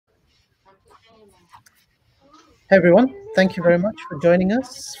Hey everyone, thank you very much for joining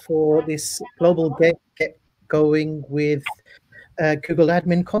us for this global get going with Google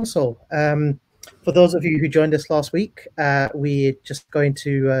Admin Console. For those of you who joined us last week, we're just going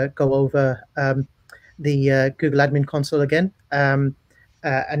to go over the Google Admin Console again.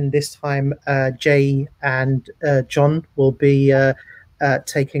 And this time, Jay and John will be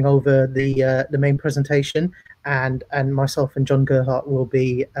taking over the main presentation, and myself and John Gerhardt will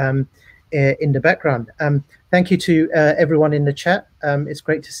be in the background. Thank you to everyone in the chat. It's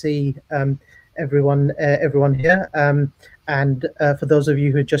great to see everyone here. And for those of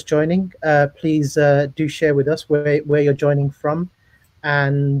you who are just joining, please do share with us where you're joining from,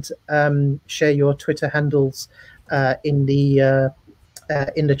 and share your Twitter handles in the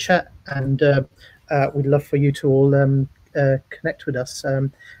chat. And we'd love for you to all connect with us.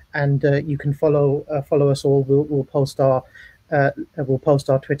 And you can follow us all. We'll post our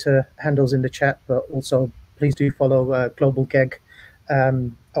Twitter handles in the chat, but also please do follow Global Geg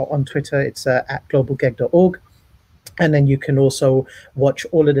on Twitter. It's at globalgeg.org. And then you can also watch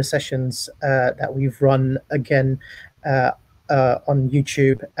all of the sessions that we've run again on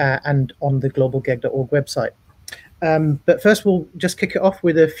YouTube and on the globalgeg.org website. But first, we'll just kick it off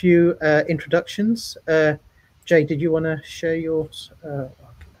with a few introductions. Jay, did you want to share yours? I'll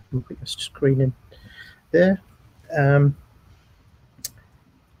put your screen in there.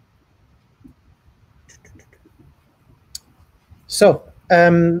 So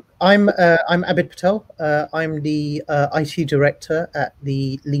I'm Abid Patel. I'm the IT director at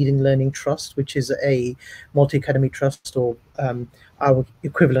the Leading Learning Trust, which is a multi-academy trust, or our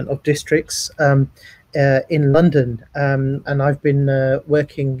equivalent of districts in London. And I've been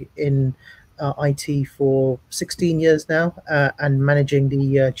working in IT for 16 years now, and managing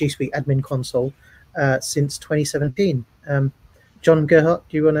the G Suite Admin Console since 2017. John Gerhardt,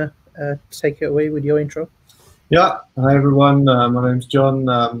 do you want to take it away with your intro? Yeah, hi everyone. My name's John.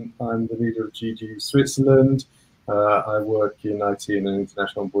 I'm the leader of GG Switzerland. I work in IT in an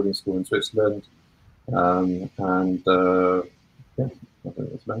international boarding school in Switzerland. Yeah, I think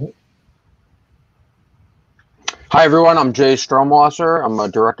that's about it. Hi everyone, I'm Jay Stromwasser. I'm a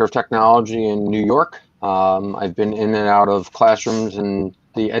director of technology in New York. I've been in and out of classrooms in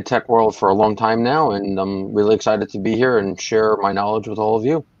the EdTech world for a long time now, and I'm really excited to be here and share my knowledge with all of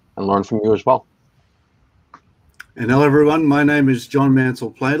you and learn from you as well. And hello everyone, my name is John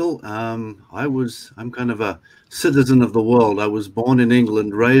Mansell Pladel. I'm kind of a citizen of the world. I was born in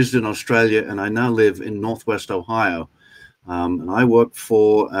England, raised in Australia, and I now live in Northwest Ohio. And I work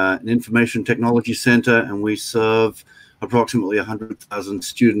for an information technology center, and we serve approximately 100,000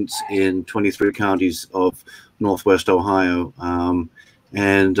 students in 23 counties of Northwest Ohio.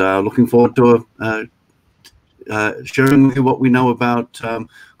 And looking forward to sharing with you what we know about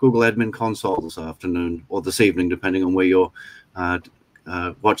Google Admin Console this afternoon, or this evening, depending on where you're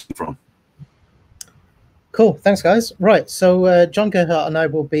watching from. Cool, thanks guys. Right, so John Gerhardt and I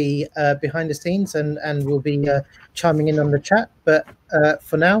will be behind the scenes, and we'll be chiming in on the chat. But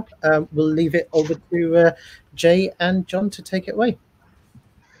for now, we'll leave it over to Jay and John to take it away.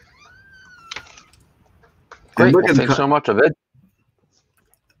 Great, well, thanks so much, Abid.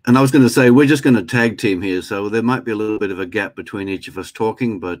 And I was going to say, we're just going to tag team here, so there might be a little bit of a gap between each of us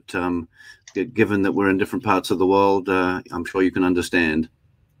talking, but given that we're in different parts of the world, I'm sure you can understand.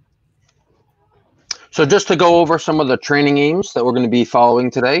 So just to go over some of the training aims that we're going to be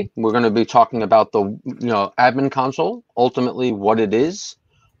following today, we're going to be talking about the Admin Console, ultimately what it is,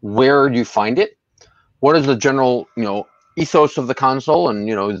 where you find it, what is the general ethos of the console, and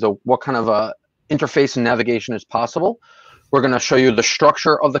what kind of interface and navigation is possible. We're going to show you the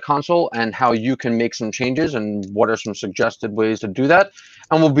structure of the console and how you can make some changes and what are some suggested ways to do that.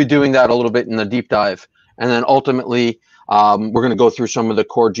 And we'll be doing that a little bit in the deep dive. And then ultimately, we're going to go through some of the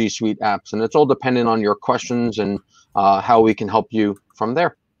core G Suite apps. And it's all dependent on your questions and how we can help you from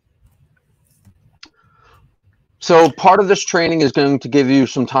there. So part of this training is going to give you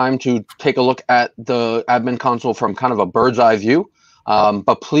some time to take a look at the Admin Console from kind of a bird's eye view.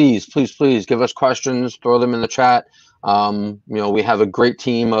 But please, please, please give us questions, throw them in the chat. We have a great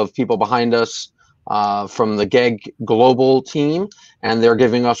team of people behind us from the GEG global team, and they're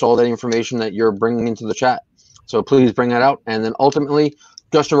giving us all that information that you're bringing into the chat. So please bring that out. And then ultimately,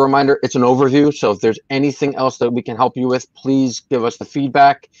 just a reminder, it's an overview. So if there's anything else that we can help you with, please give us the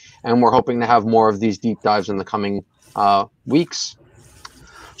feedback. And we're hoping to have more of these deep dives in the coming weeks.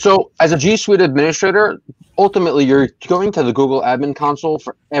 So as a G Suite administrator, ultimately, you're going to the Google Admin Console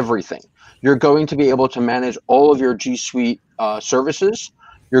for everything. You're going to be able to manage all of your G Suite services.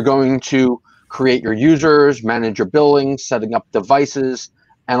 You're going to create your users, manage your billing, setting up devices,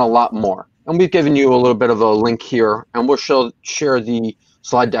 and a lot more. And we've given you a little bit of a link here, and we'll share the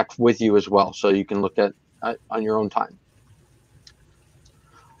slide deck with you as well, so you can look at on your own time.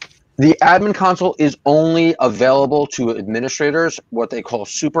 The admin console is only available to administrators, what they call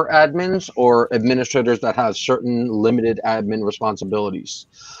super admins, or administrators that have certain limited admin responsibilities.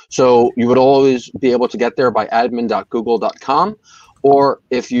 So you would always be able to get there by admin.google.com, or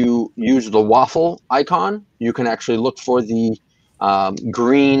if you use the waffle icon, you can actually look for the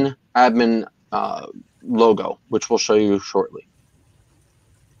green admin logo, which we'll show you shortly.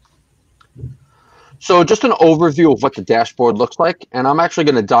 So just an overview of what the dashboard looks like, and I'm actually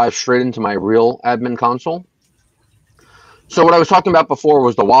going to dive straight into my real admin console. So what I was talking about before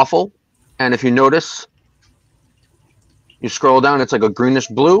was the waffle, and if you notice, you scroll down, it's like a greenish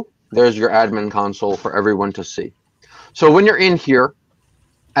blue. There's your admin console for everyone to see. So when you're in here,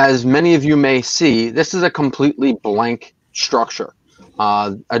 as many of you may see, this is a completely blank structure.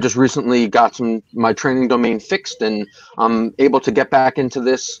 I just recently got my training domain fixed, and I'm able to get back into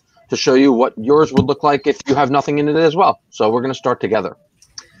this to show you what yours would look like if you have nothing in it as well. So we're going to start together.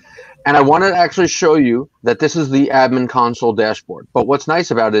 And I want to actually show you that this is the admin console dashboard. But what's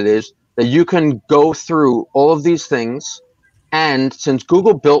nice about it is that you can go through all of these things. And since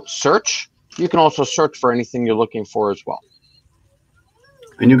Google built search, you can also search for anything you're looking for as well.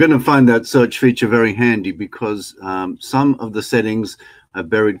 And you're going to find that search feature very handy because some of the settings are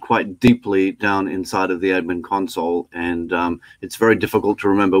buried quite deeply down inside of the admin console, and it's very difficult to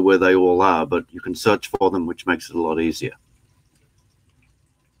remember where they all are, but you can search for them, which makes it a lot easier.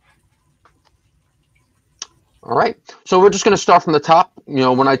 All right, so we're just going to start from the top. You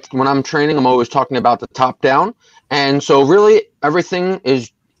know, when I'm training, I'm always talking about the top down, and so really everything is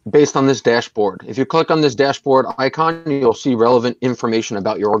based on this dashboard. If you click on this dashboard icon, you'll see relevant information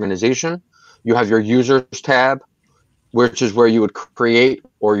about your organization. You have your users tab, which is where you would create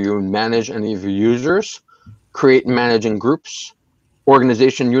or you would manage any of your users, create and manage in groups,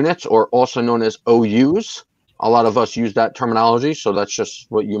 organization units, or also known as OUs. A lot of us use that terminology, so that's just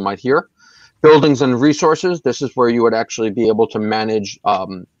what you might hear. Buildings and resources, this is where you would actually be able to manage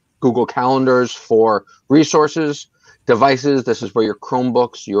Google Calendars for resources. Devices, this is where your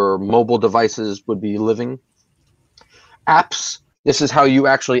Chromebooks, your mobile devices would be living. Apps, this is how you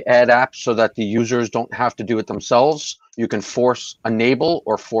actually add apps so that the users don't have to do it themselves. You can force enable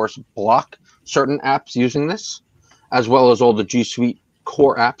or force block certain apps using this, as well as all the G Suite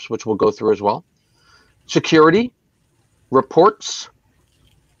core apps, which we'll go through as well. Security, reports,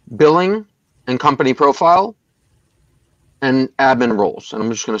 billing, and company profile, and admin roles. And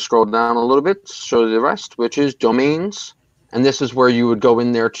I'm just going to scroll down a little bit to show you the rest, which is domains. And this is where you would go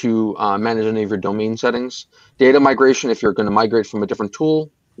in there to manage any of your domain settings. Data migration, if you're going to migrate from a different tool,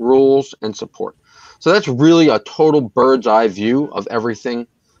 rules, and support. So that's really a total bird's eye view of everything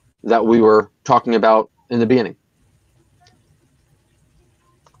that we were talking about in the beginning.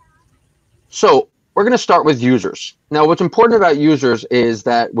 So we're going to start with users. Now, what's important about users is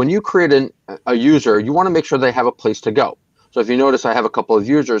that when you create a user, you want to make sure they have a place to go. So if you notice, I have a couple of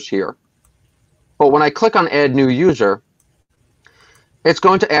users here. But when I click on Add New User, it's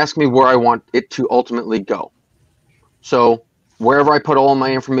going to ask me where I want it to ultimately go. So wherever I put all of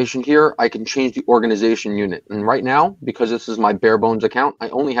my information here, I can change the organization unit. And right now, because this is my bare bones account, I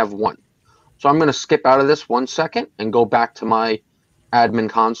only have one. So I'm going to skip out of this 1 second and go back to my admin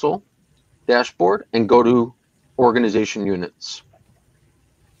console dashboard and go to organization units.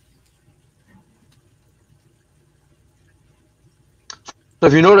 So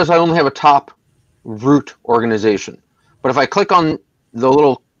if you notice, I only have a top root organization. But if I click on the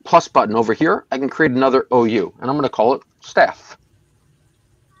little plus button over here, I can create another OU, and I'm going to call it staff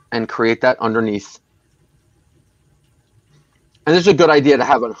and create that underneath. And this is a good idea to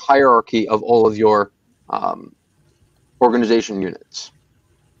have a hierarchy of all of your organization units.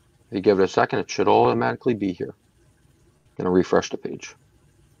 If you give it a second, it should automatically be here. I'm going to refresh the page.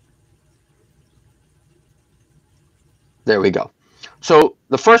 There we go. So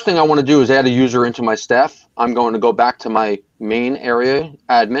the first thing I want to do is add a user into my staff. I'm going to go back to my main area,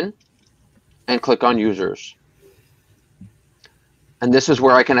 admin, and click on users. And this is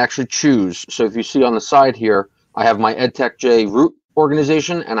where I can actually choose. So if you see on the side here, I have my EdTechJ root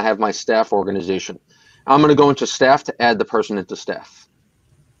organization and I have my staff organization. I'm going to go into staff to add the person into staff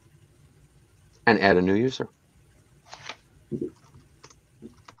and add a new user.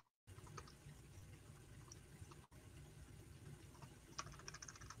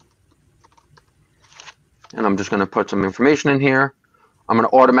 And I'm just going to put some information in here. I'm going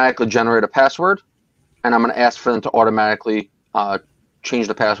to automatically generate a password, and I'm going to ask for them to automatically change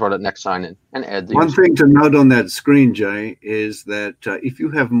the password at next sign in, and add the One user. thing to note on that screen, Jay, is that if you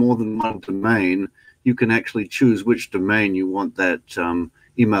have more than one domain, you can actually choose which domain you want that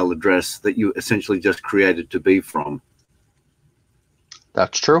email address that you essentially just created to be from.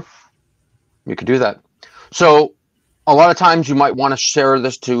 That's true. You could do that. So a lot of times you might want to share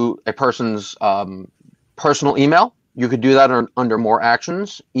this to a person's personal email. You could do that under more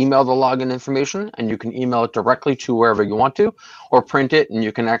actions, email the login information, and you can email it directly to wherever you want to, or print it, and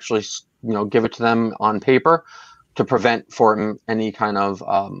you can actually, give it to them on paper to prevent for any kind of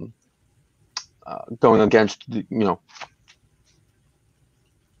going against, I'm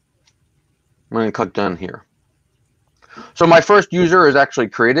going to click done here. So my first user is actually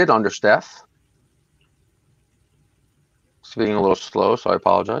created under staff. It's being a little slow, so I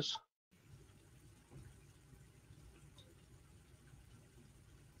apologize.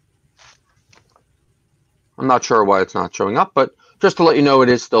 I'm not sure why it's not showing up, but just to let you know, it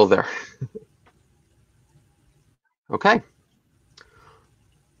is still there. Okay.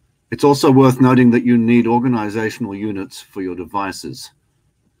 It's also worth noting that you need organizational units for your devices.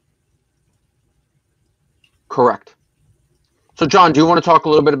 Correct. So John, do you want to talk a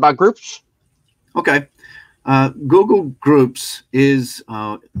little bit about groups? Okay. Google Groups is,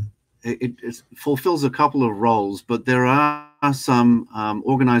 it fulfills a couple of roles, but there are some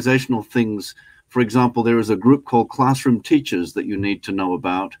organizational things. For example, there is a group called Classroom Teachers that you need to know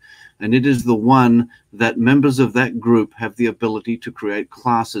about, and it is the one that members of that group have the ability to create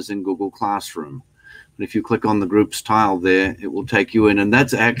classes in Google Classroom. And if you click on the groups tile there, it will take you in, and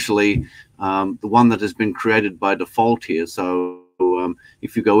that's actually the one that has been created by default here. So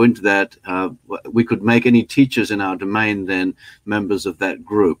if you go into that, we could make any teachers in our domain then members of that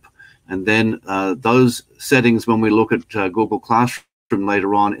group. And then those settings, when we look at Google Classroom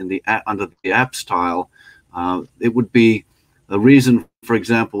later on in the under the apps tile, it would be a reason, for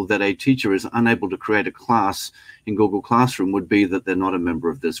example, that a teacher is unable to create a class in Google Classroom would be that they're not a member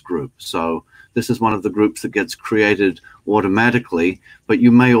of this group. So this is one of the groups that gets created automatically, but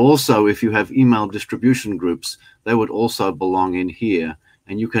you may also, if you have email distribution groups, they would also belong in here,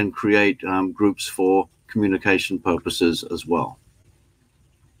 and you can create groups for communication purposes as well.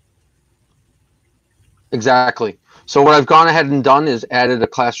 Exactly. So what I've gone ahead and done is added a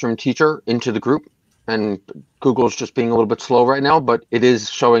classroom teacher into the group, and Google's just being a little bit slow right now, but it is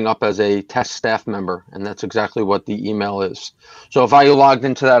showing up as a test staff member, and that's exactly what the email is. So if I logged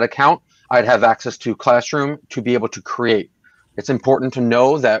into that account, I'd have access to Classroom to be able to create. It's important to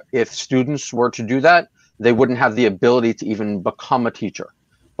know that if students were to do that, they wouldn't have the ability to even become a teacher.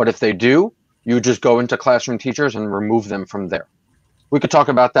 But if they do, you just go into Classroom Teachers and remove them from there. We could talk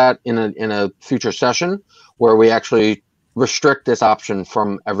about that in a future session where we actually restrict this option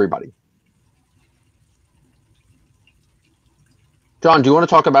from everybody. John, do you want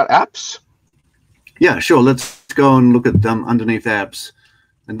to talk about apps? Yeah, sure. Let's go and look at underneath apps.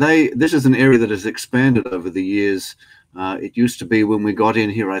 And this is an area that has expanded over the years. It used to be when we got in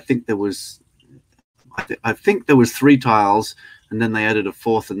here, I think there was 3 tiles, and then they added a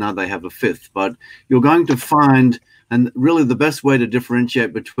 4th, and now they have a 5th. But you're going to find, and really the best way to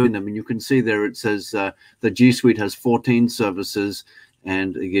differentiate between them, and you can see there it says the G Suite has 14 services,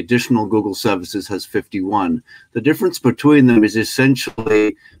 and the additional Google services has 51. The difference between them is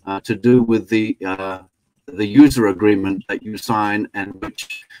essentially to do with the user agreement that you sign, and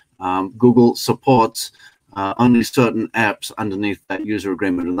which Google supports only certain apps underneath that user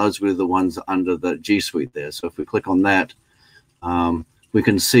agreement, and those were the ones under the G Suite there. So if we click on that, we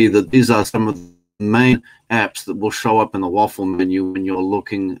can see that these are some of the main apps that will show up in the waffle menu when you're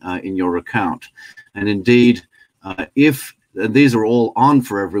looking in your account. And indeed, if these are all on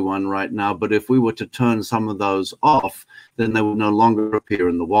for everyone right now, but if we were to turn some of those off, then they would no longer appear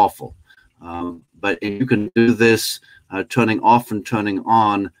in the waffle. But you can do this turning off and turning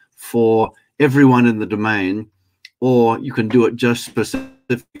on for everyone in the domain, or you can do it just specifically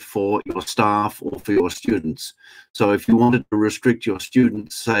for your staff or for your students. So if you wanted to restrict your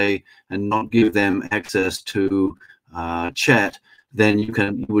students, say, and not give them access to chat, then you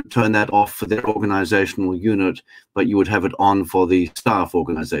would turn that off for their organizational unit, but you would have it on for the staff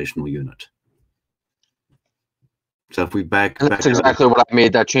organizational unit. So if we that's exactly what I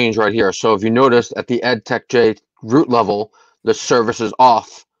made that change right here. So if you notice at the EdTechJ root level, the service is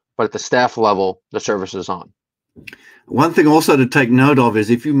off, but at the staff level, the service is on. One thing also to take note of is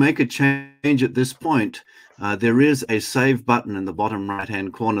if you make a change at this point, there is a save button in the bottom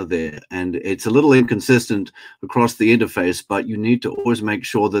right-hand corner there, and it's a little inconsistent across the interface, but you need to always make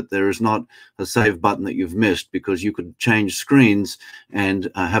sure that there is not a save button that you've missed, because you could change screens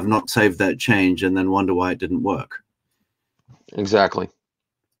and have not saved that change and then wonder why it didn't work. Exactly.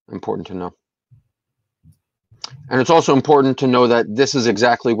 Important to know. And it's also important to know that this is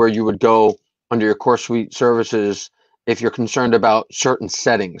exactly where you would go under your Core Suite services if you're concerned about certain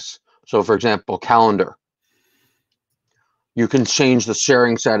settings. So for example, calendar. You can change the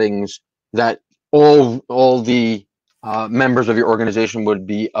sharing settings that all the members of your organization would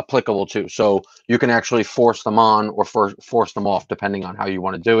be applicable to. So you can actually force them on or force them off, depending on how you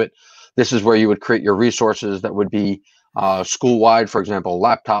want to do it. This is where you would create your resources that would be school-wide, for example,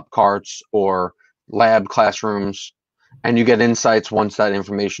 laptop carts or lab classrooms, and you get insights once that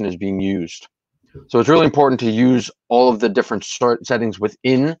information is being used. So it's really important to use all of the different settings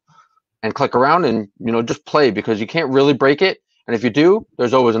within and click around and, you know, just play, because you can't really break it. And if you do,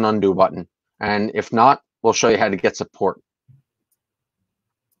 there's always an undo button. And if not, we'll show you how to get support.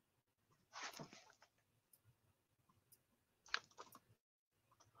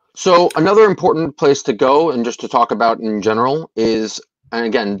 So another important place to go and just to talk about in general is, and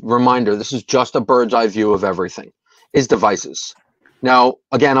again, reminder, this is just a bird's eye view of everything, is devices. Now,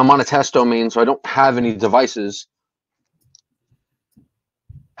 again, I'm on a test domain, so I don't have any devices.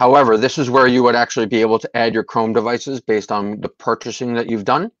 However, this is where you would actually be able to add your Chrome devices based on the purchasing that you've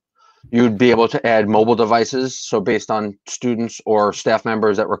done. You'd be able to add mobile devices. So based on students or staff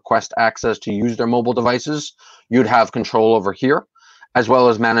members that request access to use their mobile devices, you'd have control over here, as well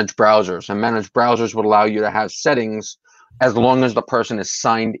as manage browsers. And manage browsers would allow you to have settings as long as the person is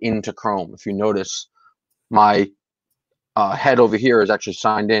signed into Chrome. If you notice, my head over here is actually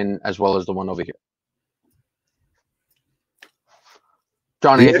signed in, as well as the one over here.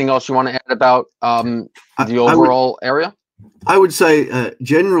 John, anything else you want to add about the overall area? I would say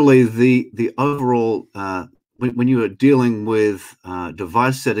generally the overall, when you are dealing with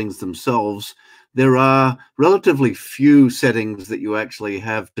device settings themselves, there are relatively few settings that you actually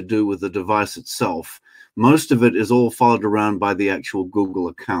have to do with the device itself. Most of it is all followed around by the actual Google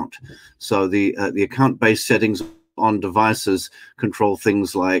account. So the account-based settings on devices control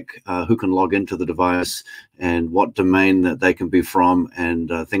things like who can log into the device and what domain that they can be from,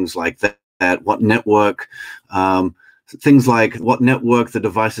 and things like that, what network, things like what network the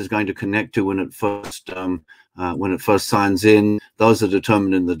device is going to connect to when it first signs in. Those are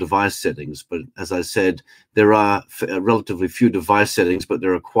determined in the device settings. But as I said, there are relatively few device settings, but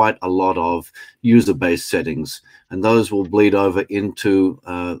there are quite a lot of user-based settings, and those will bleed over into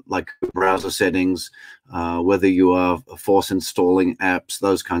like browser settings, whether you are force installing apps,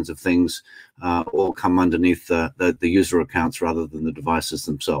 those kinds of things all come underneath the user accounts rather than the devices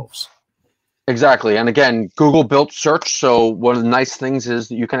themselves. Exactly. And again, Google built search. So one of the nice things is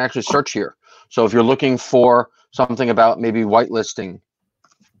that you can actually search here. So if you're looking for something about maybe whitelisting,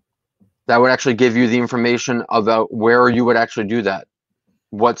 that would actually give you the information about where you would actually do that.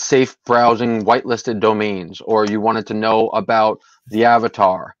 What safe browsing whitelisted domains, or you wanted to know about the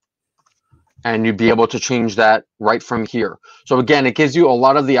avatar, and you'd be able to change that right from here. So again, it gives you a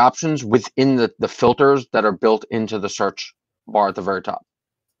lot of the options within the filters that are built into the search bar at the very top.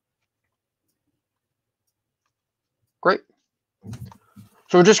 Great.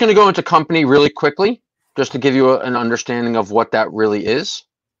 So we're just going to go into company really quickly, just to give you an understanding of what that really is.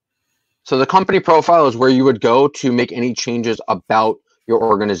 So the company profile is where you would go to make any changes about your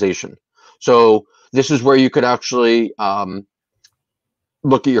organization. So this is where you could actually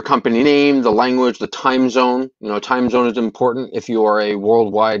look at your company name, the language, the time zone. You know, time zone is important if you are a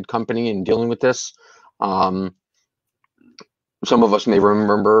worldwide company and dealing with this. Some of us may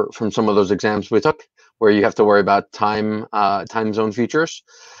remember from some of those exams we took where you have to worry about time zone features.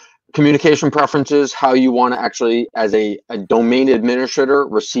 Communication preferences, how you want to actually, as a domain administrator,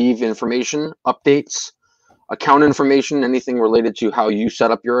 receive information, updates, account information, anything related to how you set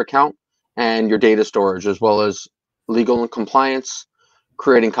up your account, and your data storage, as well as legal and compliance,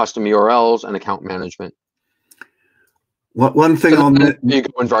 creating custom URLs, and account management. One thing you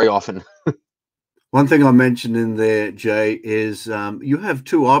go in very often. One thing I mentioned in there, Jay, is you have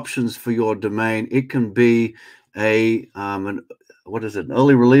two options for your domain. It can be an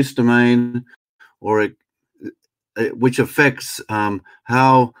early release domain, or which affects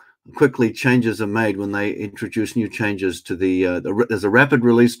how quickly changes are made when they introduce new changes to there's a rapid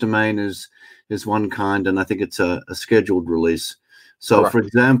release domain is one kind, and I think it's a scheduled release. So, correct. For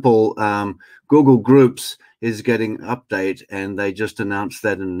example, Google Groups is getting update, and they just announced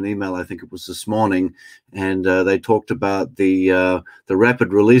that in an email. I think it was this morning, and they talked about the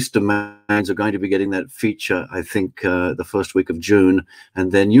rapid release domains are going to be getting that feature, I think, the first week of June,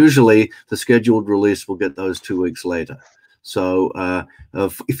 and then usually the scheduled release will get those 2 weeks later. So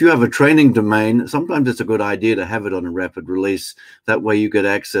if you have a training domain, sometimes it's a good idea to have it on a rapid release. That way you get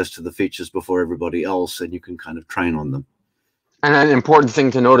access to the features before everybody else, and you can kind of train on them. And an important thing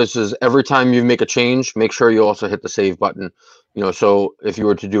to notice is every time you make a change, make sure you also hit the save button. So if you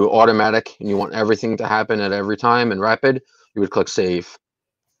were to do automatic and you want everything to happen at every time and rapid, you would click save.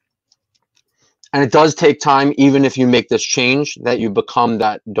 And it does take time, even if you make this change, that you become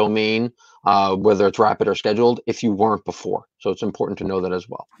that domain, whether it's rapid or scheduled, if you weren't before. So it's important to know that as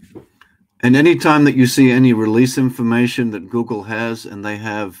well. And anytime that you see any release information that Google has, and they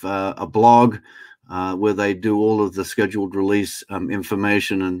have a blog where they do all of the scheduled release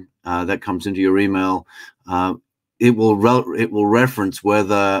information, and that comes into your email, it will reference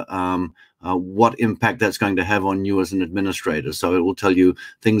whether what impact that's going to have on you as an administrator. So it will tell you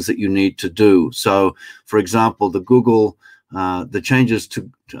things that you need to do. So, for example, the changes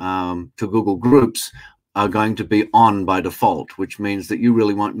to Google Groups are going to be on by default, which means that you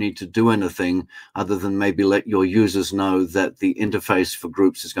really won't need to do anything other than maybe let your users know that the interface for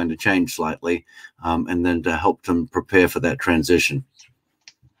groups is going to change slightly, and then to help them prepare for that transition.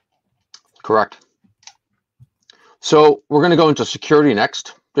 Correct. So we're going to go into security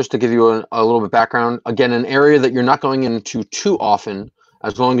next, just to give you a little bit of background. Again, an area that you're not going into too often,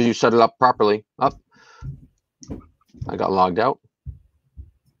 as long as you set it up properly. I got logged out.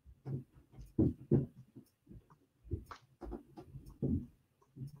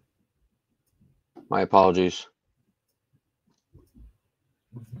 My apologies.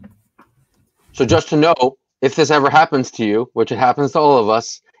 So just to know, if this ever happens to you, which it happens to all of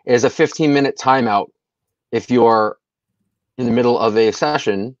us, is a 15-minute timeout. If you're in the middle of a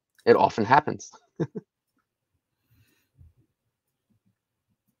session, it often happens.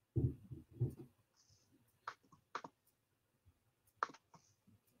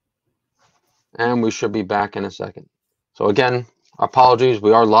 And we should be back in a second. So again, apologies,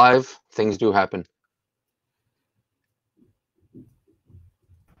 we are live. Things do happen.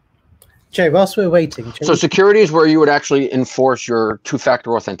 Jay, whilst we're waiting. Jay, so security is where you would actually enforce your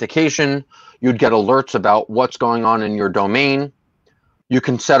two-factor authentication. You'd get alerts about what's going on in your domain. You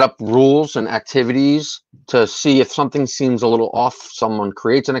can set up rules and activities to see if something seems a little off. Someone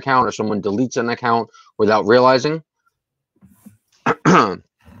creates an account or someone deletes an account without realizing.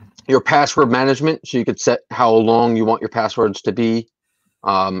 Your password management, so you could set how long you want your passwords to be,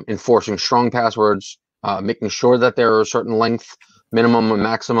 enforcing strong passwords, making sure that there are a certain length, minimum and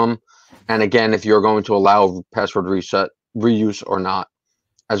maximum. And again, if you're going to allow password reset, reuse or not,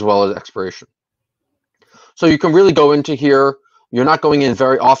 as well as expiration. So you can really go into here. You're not going in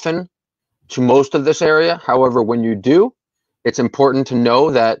very often to most of this area. However, when you do, it's important to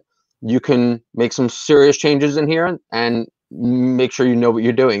know that you can make some serious changes in here and make sure you know what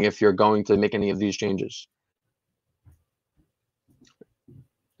you're doing if you're going to make any of these changes.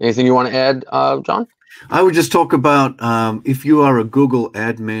 Anything you want to add, John? I would just talk about if you are a Google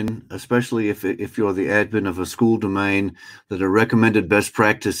admin, especially if you're the admin of a school domain, that a recommended best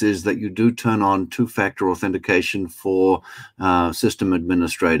practice is that you do turn on two-factor authentication for system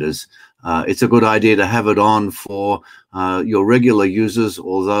administrators. It's a good idea to have it on for your regular users,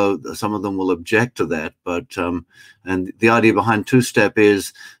 although some of them will object to that. But and the idea behind two-step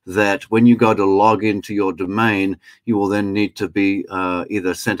is that when you go to log into your domain, you will then need to be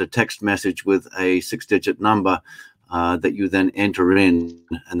either sent a text message with a 6-digit number that you then enter in,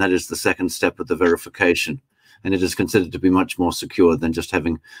 and that is the second step of the verification. And it is considered to be much more secure than just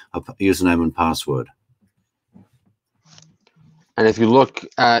having a username and password. And if you look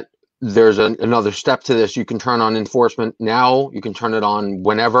at, there's another step to this. You can turn on enforcement now. You can turn it on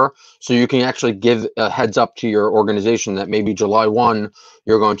whenever. So you can actually give a heads up to your organization that maybe July 1,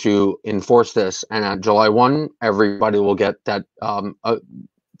 you're going to enforce this. And at July 1, everybody will get that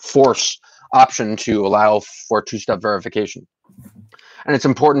force option to allow for two-step verification. And it's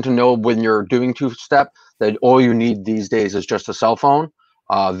important to know when you're doing two-step that all you need these days is just a cell phone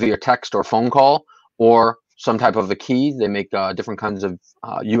via text or phone call, or some type of a key. They make different kinds of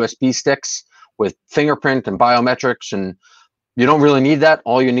USB sticks with fingerprint and biometrics, and you don't really need that.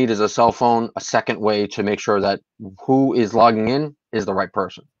 All you need is a cell phone, a second way to make sure that who is logging in is the right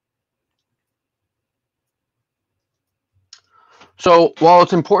person. So while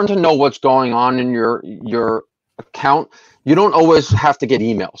it's important to know what's going on in your account, you don't always have to get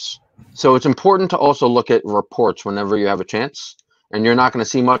emails. So it's important to also look at reports whenever you have a chance. And you're not going to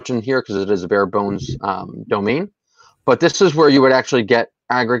see much in here because it is a bare bones domain. But this is where you would actually get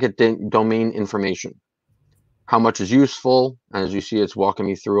aggregate domain information. How much is useful? As you see, it's walking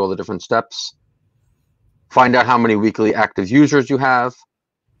me through all the different steps. Find out how many weekly active users you have.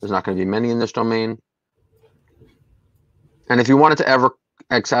 There's not going to be many in this domain. And if you wanted to ever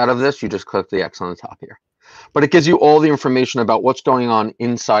X out of this, you just click the X on the top here. But it gives you all the information about what's going on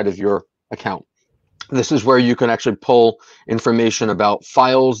inside of your account. This is where you can actually pull information about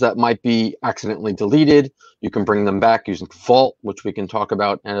files that might be accidentally deleted. You can bring them back using Vault, which we can talk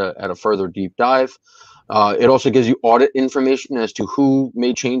about at a further deep dive. It also gives you audit information as to who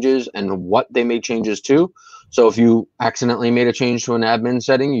made changes and what they made changes to. So if you accidentally made a change to an admin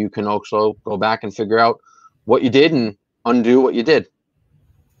setting, you can also go back and figure out what you did and undo what you did.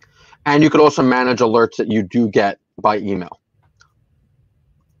 And you could also manage alerts that you do get by email,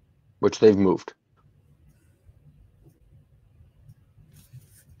 which they've moved.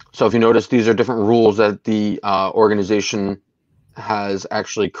 So if you notice, these are different rules that the organization has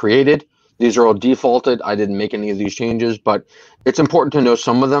actually created. These are all defaulted. I didn't make any of these changes, but it's important to know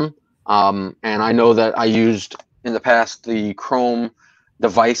some of them. And I know that I used in the past the Chrome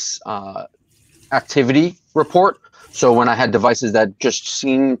device activity report. So when I had devices that just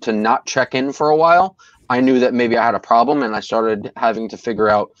seemed to not check in for a while, I knew that maybe I had a problem, and I started having to figure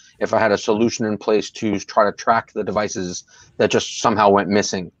out if I had a solution in place to try to track the devices that just somehow went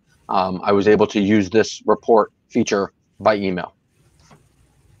missing. I was able to use this report feature by email.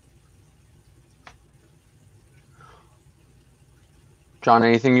 John,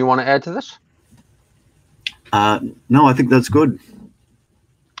 anything you want to add to this? No, I think that's good.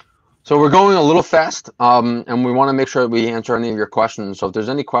 So we're going a little fast, and we want to make sure that we answer any of your questions. So if there's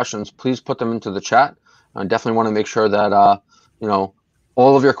any questions, please put them into the chat. I definitely want to make sure that you know,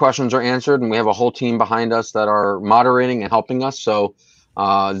 all of your questions are answered, and we have a whole team behind us that are moderating and helping us. So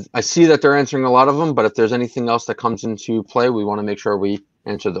I see that they're answering a lot of them, but if there's anything else that comes into play, we want to make sure we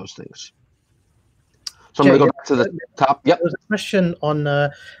answer those things. So I'm going to go back to the top. Yep. There was a question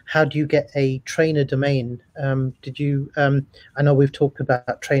on how do you get a trainer domain? Did you? I know we've talked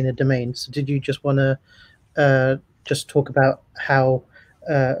about trainer domains. So did you just want to just talk about how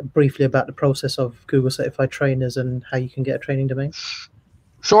briefly about the process of Google certified trainers and how you can get a training domain?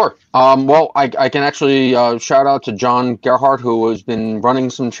 Sure. Well, I can actually shout out to John Gerhardt, who has been running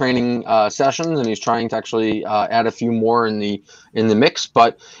some training sessions, and he's trying to actually add a few more in the mix.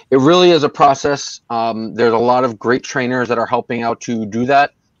 But it really is a process. There's a lot of great trainers that are helping out to do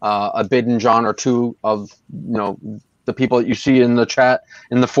that. Abid and John are two of the people that you see in the chat,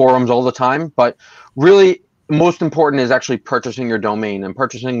 in the forums all the time. But really, most important is actually purchasing your domain and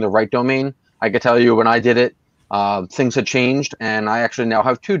purchasing the right domain. I can tell you when I did it, things had changed, and I actually now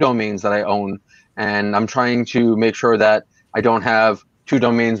have 2 domains that I own, and I'm trying to make sure that I don't have 2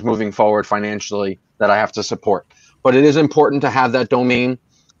 domains moving forward financially that I have to support. But it is important to have that domain.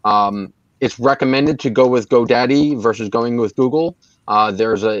 It's recommended to go with GoDaddy versus going with Google.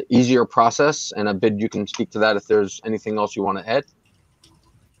 There's an easier process, and Abid, you can speak to that if there's anything else you want to add.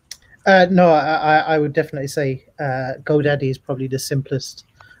 No, I would definitely say GoDaddy is probably the simplest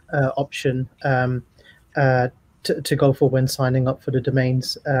option to go for when signing up for the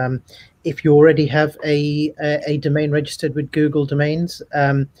domains. If you already have a domain registered with Google Domains,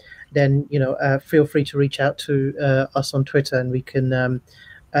 then feel free to reach out to us on Twitter, and we can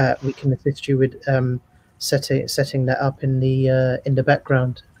assist you with setting that up in the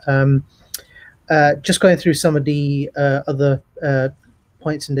background. Just going through some of the other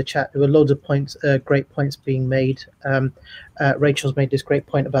points in the chat. There were loads of points, great points being made. Rachel's made this great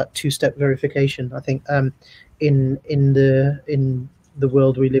point about 2-step verification. I think in the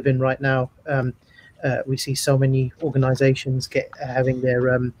world we live in right now, we see so many organizations having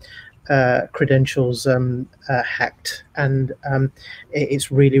their credentials hacked, and it's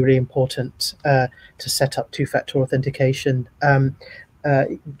really, really important to set up 2-factor authentication.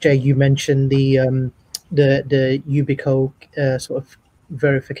 Jay, you mentioned the Yubico sort of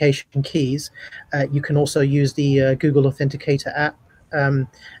verification keys. You can also use the Google Authenticator app,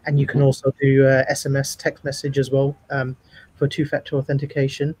 and you can also do SMS text message as well for 2-factor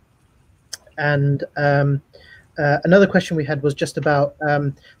authentication. And another question we had was just about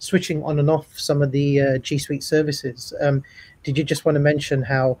switching on and off some of the G Suite services. Did you just want to mention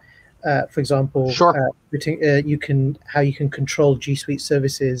how, for example, Sure. you can control G Suite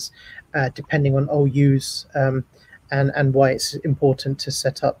services depending on OUs, and why it's important to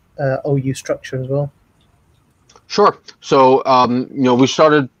set up OU structure as well? Sure. So, we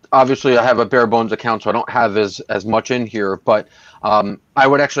started, obviously I have a bare bones account, so I don't have as much in here, but I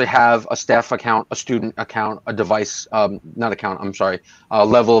would actually have a staff account, a student account, a device, not account, I'm sorry,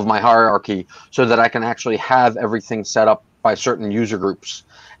 level of my hierarchy, so that I can actually have everything set up by certain user groups.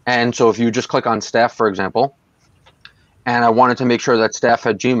 And so if you just click on staff, for example, and I wanted to make sure that staff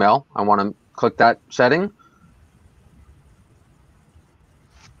had Gmail, I want to click that setting.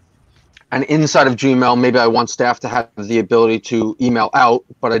 And inside of Gmail, maybe I want staff to have the ability to email out,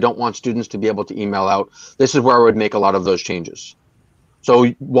 but I don't want students to be able to email out. This is where I would make a lot of those changes. So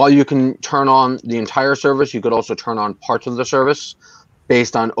while you can turn on the entire service, you could also turn on parts of the service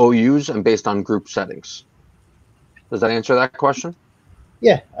based on OUs and based on group settings. Does that answer that question?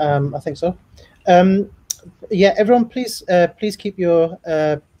 Yeah, I think so. Yeah, everyone, please keep your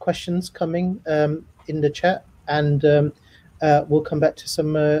questions coming in the chat, and we'll come back to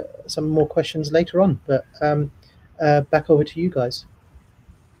some more questions later on. But back over to you guys.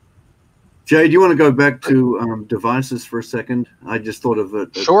 Jay, do you want to go back to devices for a second? I just thought of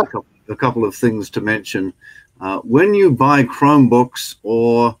a couple of things to mention. When you buy Chromebooks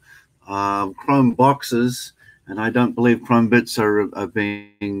or Chrome boxes, and I don't believe Chromebits are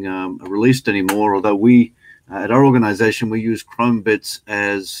being released anymore, although we, at our organization, we use Chromebits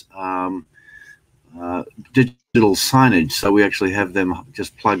as digital signage. So we actually have them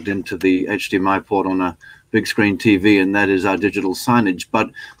just plugged into the HDMI port on a big screen TV, and that is our digital signage. But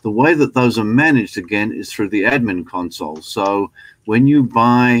the way that those are managed, again, is through the admin console. So when you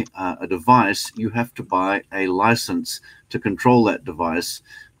buy a device, you have to buy a license to control that device,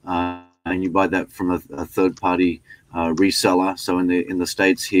 and you buy that from a third-party reseller. So in the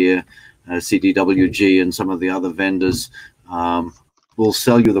States here, CDWG and some of the other vendors will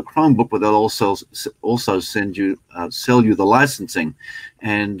sell you the Chromebook, but they'll also sell you the licensing,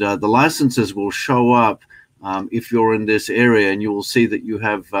 and the licenses will show up if you're in this area, and you will see that you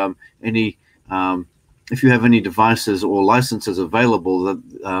have if you have any devices or licenses available,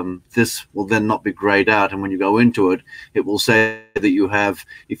 that this will then not be grayed out. And when you go into it, it will say that you have,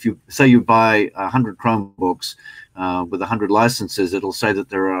 if you say you buy 100 Chromebooks with 100 licenses, it'll say that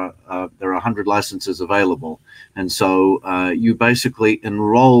there are 100 licenses available. And so you basically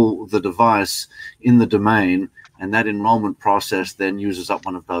enroll the device in the domain, and that enrollment process then uses up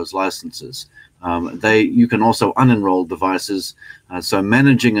one of those licenses. You can also unenroll devices, so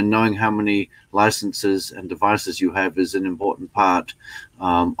managing and knowing how many licenses and devices you have is an important part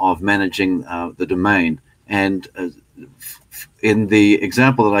of managing the domain. And in the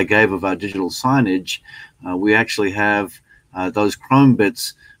example that I gave of our digital signage, we actually have those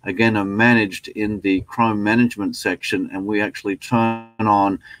Chromebits, again, are managed in the Chrome management section, and we actually turn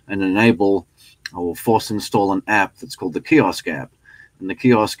on and enable or force install an app that's called the Kiosk app. And the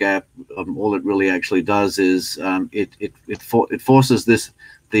Kiosk app, all it really actually does is it forces this.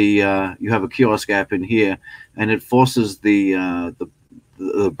 You have a Kiosk app in here, and it forces the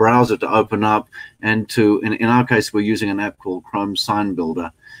browser to open up, and in our case, we're using an app called Chrome Sign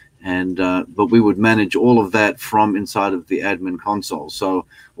Builder, and but we would manage all of that from inside of the admin console. So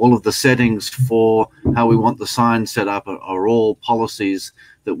all of the settings for how we want the sign set up are all policies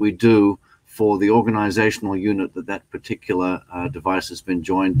that we do for the organizational unit that particular device has been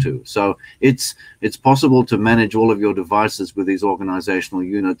joined to. So it's possible to manage all of your devices with these organizational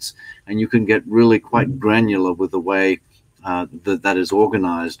units, and you can get really quite granular with the way that is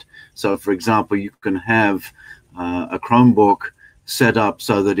organized. So for example, you can have a Chromebook set up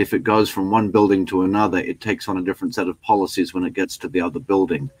so that if it goes from one building to another, it takes on a different set of policies when it gets to the other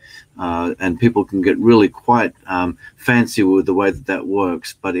building. And people can get really quite fancy with the way that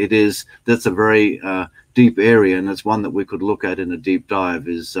works, but that's a very deep area, and it's one that we could look at in a deep dive,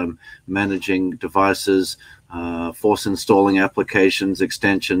 is managing devices, force installing applications,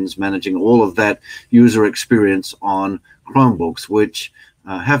 extensions, managing all of that user experience on Chromebooks, which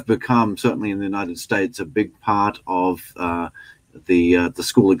have become, certainly in the United States, a big part of the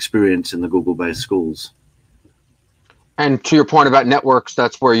school experience in the Google-based schools. And to your point about networks,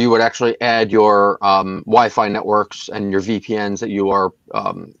 that's where you would actually add your Wi-Fi networks and your VPNs that you are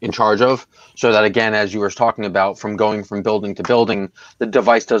in charge of, so that, again, as you were talking about, from going from building to building, the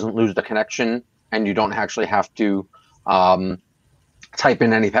device doesn't lose the connection, and you don't actually have to type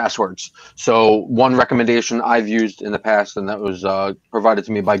in any passwords. So one recommendation I've used in the past, and that was provided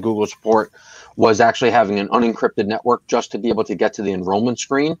to me by Google support, was actually having an unencrypted network just to be able to get to the enrollment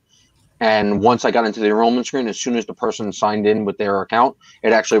screen. And once I got into the enrollment screen, as soon as the person signed in with their account,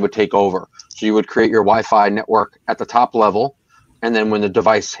 it actually would take over. So you would create your Wi-Fi network at the top level, and then when the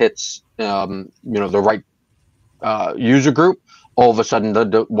device hits the right user group, all of a sudden the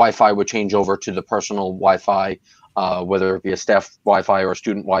Wi-Fi would change over to the personal Wi-Fi, whether it be a staff Wi-Fi or a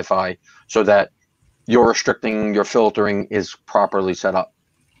student Wi-Fi, so that your restricting, your filtering is properly set up.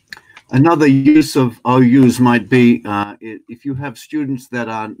 Another use of OUs might be if you have students that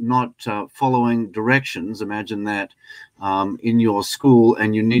are not following directions. Imagine that in your school,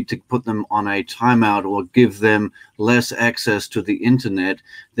 and you need to put them on a timeout or give them less access to the internet,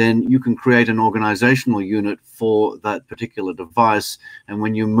 then you can create an organizational unit for that particular device. And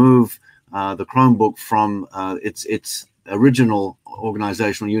when you move the Chromebook from original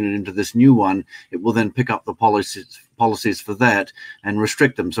organizational unit into this new one, it will then pick up the policies for that and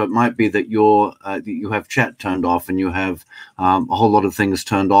restrict them. So it might be that you have chat turned off and you have a whole lot of things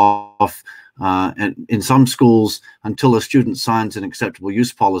turned off. And in some schools, until a student signs an acceptable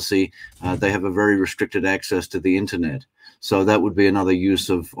use policy, they have a very restricted access to the internet. So that would be another use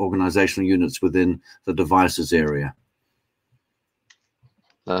of organizational units within the devices area.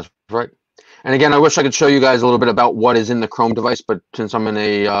 That's right. And again, I wish I could show you guys a little bit about what is in the Chrome device, but since I'm in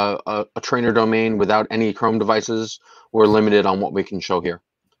a trainer domain without any Chrome devices, we're limited on what we can show here.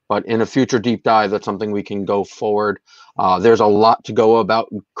 But in a future deep dive, that's something we can go forward. There's a lot to go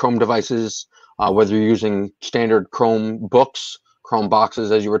about Chrome devices, whether you're using standard Chrome books, Chrome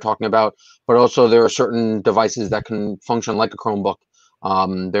boxes, as you were talking about, but also there are certain devices that can function like a Chromebook.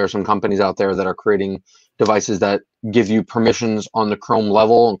 There are some companies out there that are creating devices that give you permissions on the Chrome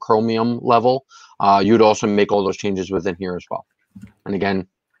level and Chromium level. You'd also make all those changes within here as well. And again,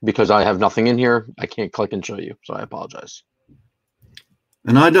 because I have nothing in here, I can't click and show you, so I apologize.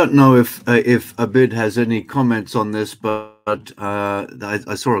 And I don't know if Abid has any comments on this, but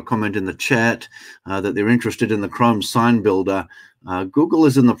I saw a comment in the chat that they're interested in the Chrome Sign Builder. Google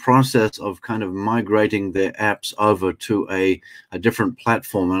is in the process of kind of migrating their apps over to a different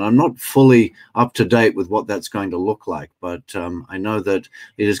platform, and I'm not fully up to date with what that's going to look like, but I know that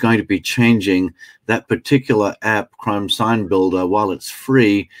it is going to be changing. That particular app, Chrome Sign Builder, while it's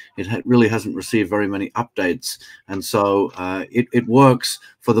free, it really hasn't received very many updates, and so it works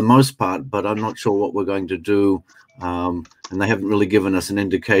for the most part, but I'm not sure what we're going to do. And they haven't really given us an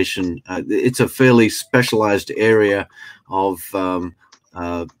indication. It's a fairly specialized area of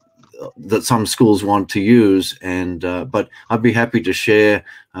that some schools want to use, and but I'd be happy to share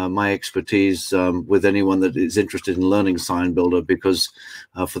my expertise with anyone that is interested in learning Sign Builder, because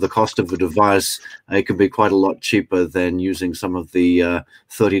for the cost of a device, it can be quite a lot cheaper than using some of the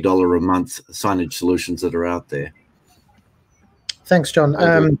 $30 a month signage solutions that are out there. Thanks,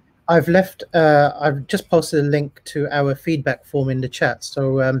 John. I've just posted a link to our feedback form in the chat.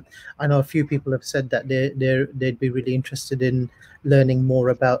 So I know a few people have said that they'd be really interested in learning more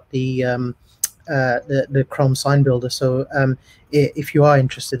about the Chrome Sign Builder. So if you are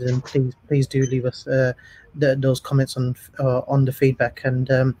interested, then please do leave us those comments on the feedback,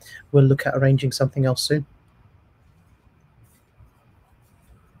 and we'll look at arranging something else soon.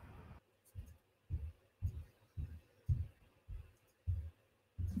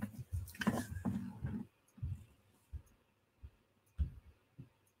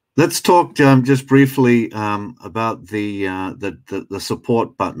 Let's talk just briefly about the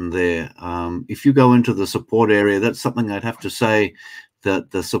support button there. If you go into the support area, that's something I'd have to say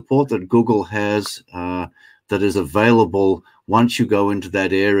that the support that Google has that is available once you go into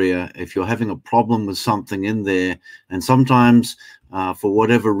that area, if you're having a problem with something in there, and sometimes for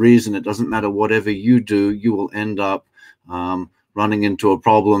whatever reason, it doesn't matter whatever you do, you will end up running into a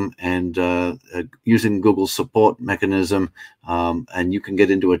problem, and using Google's support mechanism, and you can get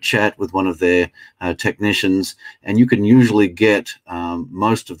into a chat with one of their technicians, and you can usually get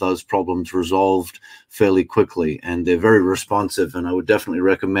most of those problems resolved fairly quickly, and they're very responsive, and I would definitely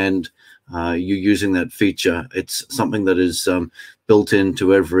recommend you using that feature. It's something that is built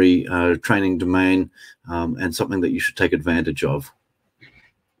into every training domain, and something that you should take advantage of.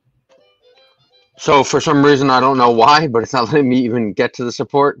 So for some reason, I don't know why, but it's not letting me even get to the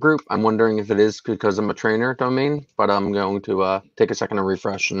support group. I'm wondering if it is because I'm a trainer domain, but I'm going to take a second to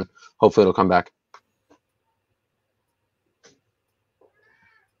refresh, and hopefully it'll come back.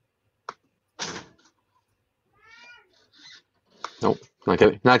 Nope,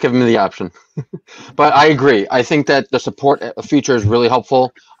 not giving me the option. But I agree. I think that the support feature is really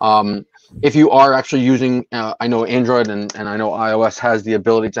helpful. If you are actually using, I know Android and I know iOS has the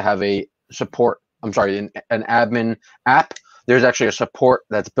ability to have a support, an admin app. There's actually a support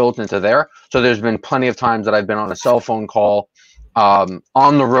that's built into there. So there's been plenty of times that I've been on a cell phone call on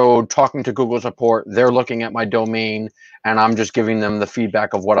the road talking to Google support. They're looking at my domain, and I'm just giving them the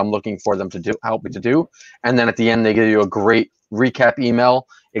feedback of what I'm looking for them to do, help me to do. And then at the end, they give you a great recap email,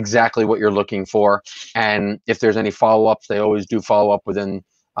 exactly what you're looking for. And if there's any follow-ups, they always do follow up within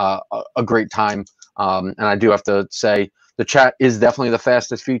a great time. And I do have to say, the chat is definitely the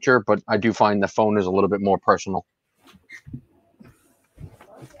fastest feature, but I do find the phone is a little bit more personal.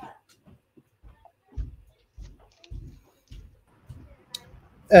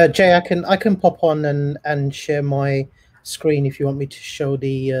 Jay, I can pop on and share my screen if you want me to show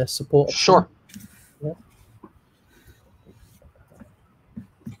the support option. Sure. Yeah.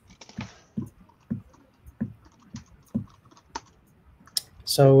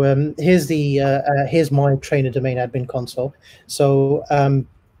 So here's my trainer domain admin console. So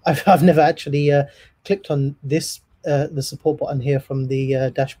I've never actually clicked on this the support button here from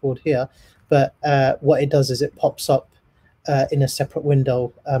the dashboard here, but what it does is it pops up in a separate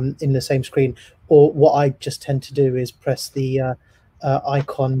window in the same screen. Or what I just tend to do is press the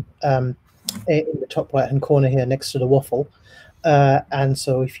icon in the top right hand corner here next to the waffle, and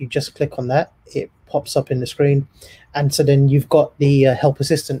so if you just click on that, it pops up in the screen, and so then you've got the help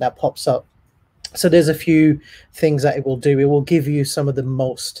assistant that pops up. So there's a few things that it will do. It will give you some of the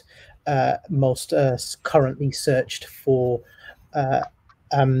most currently searched for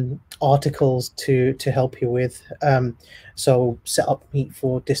articles to help you with. So set up Meet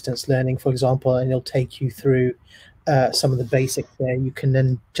for distance learning, for example, and it'll take you through some of the basics there. You can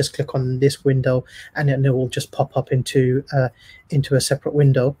then just click on this window, and then it will just pop up into a separate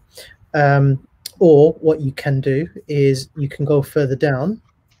window. Or what you can do is you can go further down,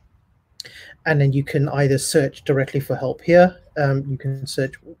 and then you can either search directly for help here. You can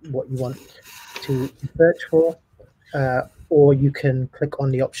search what you want to search for, or you can click on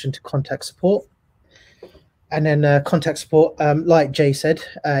the option to contact support. And then contact support, like Jay said,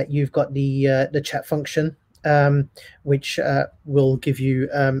 you've got the chat function, which will give you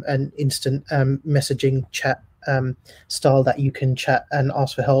an instant messaging chat style that you can chat and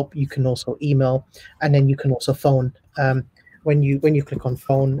ask for help. You can also email, and then you can also phone. When you click on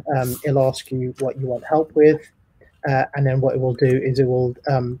phone, it'll ask you what you want help with, and then what it will do is it will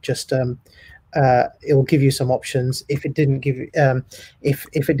it will give you some options. If it didn't give you,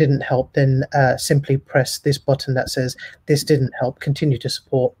 if it didn't help, then simply press this button that says this didn't help, continue to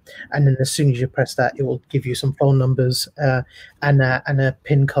support, and then as soon as you press that, it will give you some phone numbers and a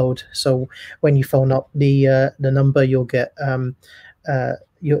PIN code. So when you phone up the number, you'll get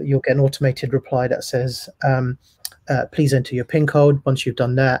you'll get an automated reply that says please enter your PIN code. Once you've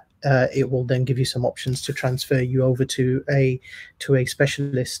done that, it will then give you some options to transfer you over to a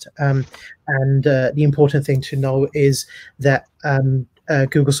specialist. And the important thing to know is that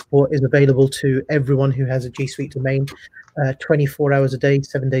Google support is available to everyone who has a G Suite domain, 24 hours a day,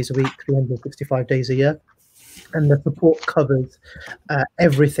 7 days a week, 365 days a year. And the support covers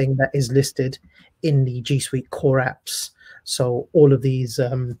everything that is listed in the G Suite core apps. So all of these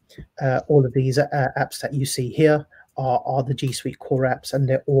apps that you see here are the G Suite core apps, and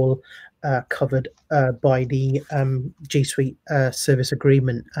they're all covered by the G Suite service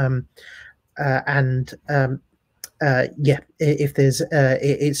agreement. Yeah, if there's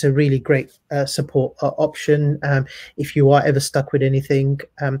it's a really great support option if you are ever stuck with anything,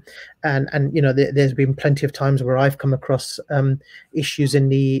 and you know, there's been plenty of times where I've come across issues in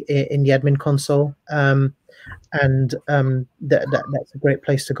the admin console, and that's a great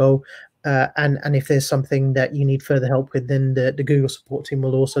place to go. And if there's something that you need further help with, then the Google support team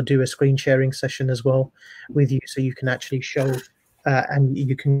will also do a screen sharing session as well with you, so you can actually show and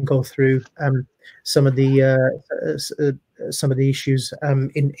you can go through some of the issues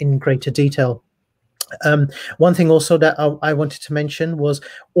in greater detail. One thing also that I wanted to mention was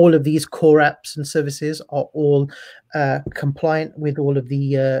all of these core apps and services are all compliant with all of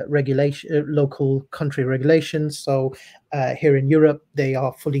the local country regulations. So here in Europe, they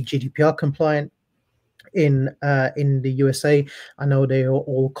are fully GDPR compliant. In the USA, I know they are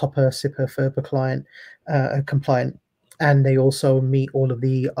all COPPA, CIPA, FERPA compliant, and they also meet all of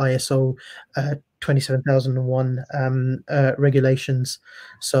the ISO 27001 regulations.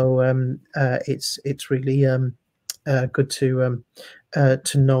 So it's really good to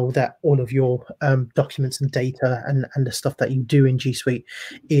know that all of your documents and data and the stuff that you do in G Suite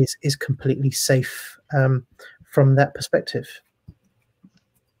is completely safe from that perspective.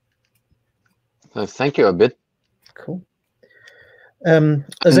 Thank you, Abid. Cool. And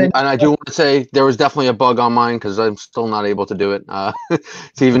I do want to say there was definitely a bug on mine because I'm still not able to do it to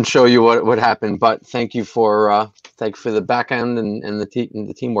even show you what happened. But thank you for the back end and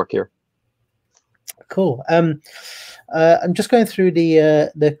the teamwork here. Cool. I'm just going through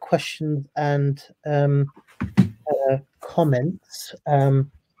the questions and comments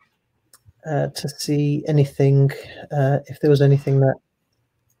to see anything, if there was anything that.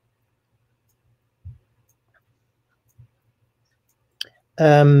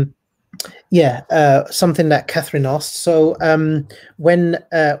 Something that Catherine asked. So when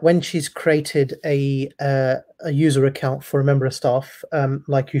she's created a user account for a member of staff,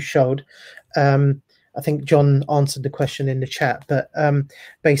 like you showed, I think John answered the question in the chat, but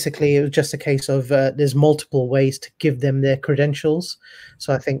basically it was just a case of there's multiple ways to give them their credentials.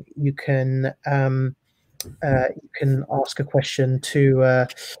 So I think you can ask a question to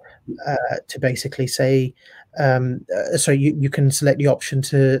basically say, so you can select the option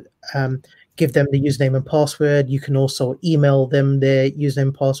to give them the username and password. You can also email them their username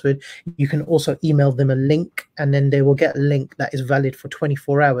and password. You can also email them a link, and then they will get a link that is valid for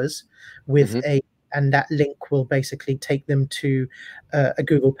 24 hours with and that link will basically take them to a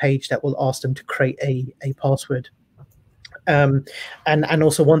Google page that will ask them to create a password. And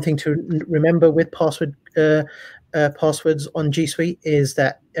also one thing to remember with passwords on G Suite is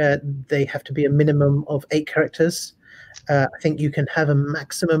that they have to be a minimum of 8 characters. I think you can have a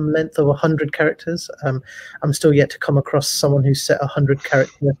maximum length of 100 characters. I'm still yet to come across someone who set a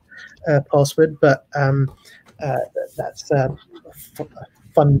 100-character password, but that's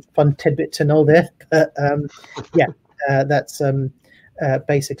fun tidbit to know there. But yeah, that's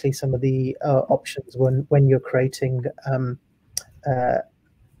basically some of the options when you're creating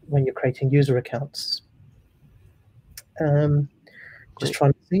user accounts. Just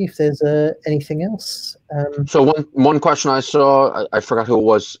trying to see if there's anything else. So one question I saw, I forgot who it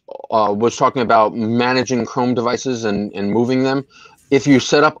was talking about managing Chrome devices and moving them. If you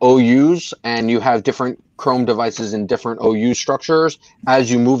set up OUs and you have different Chrome devices in different OU structures, as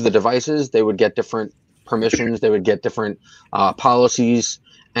you move the devices, they would get different permissions, they would get different policies,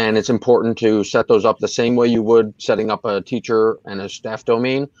 and it's important to set those up the same way you would setting up a teacher and a staff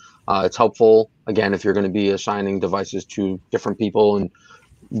domain. It's helpful, again, if you're going to be assigning devices to different people and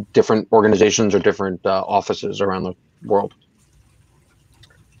different organizations or different offices around the world.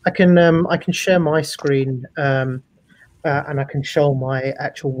 I can share my screen and I can show my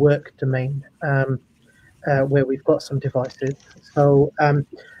actual work domain where we've got some devices. So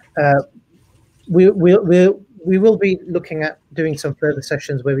we will be looking at doing some further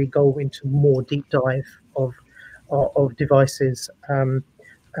sessions where we go into more deep dive of devices. And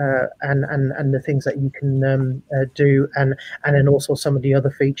the things that you can do, and then also some of the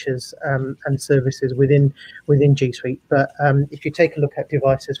other features and services within G Suite. But if you take a look at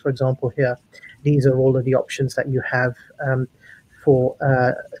devices, for example, here, these are all of the options that you have for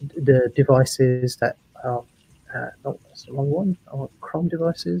the devices that are. No, that's the wrong one. I want Chrome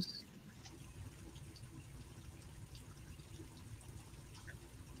devices.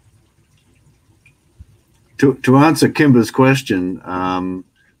 To answer Kimber's question.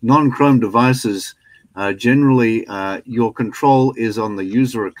 Non-Chrome devices, generally your control is on the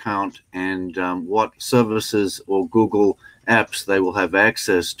user account and what services or Google apps they will have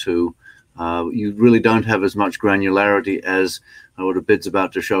access to. You really don't have as much granularity as what Abid's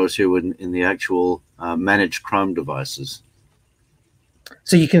about to show us here in the actual managed Chrome devices.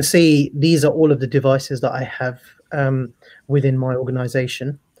 So you can see these are all of the devices that I have within my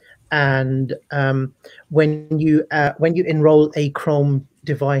organization. And when you enroll a Chrome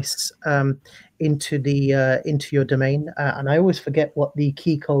device into your domain, and I always forget what the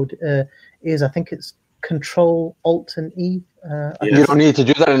key code is. I think it's Control Alt and E. You don't need to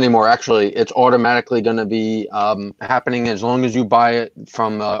do that anymore. Actually, it's automatically going to be happening as long as you buy it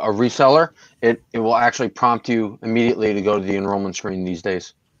from a reseller. It will actually prompt you immediately to go to the enrollment screen these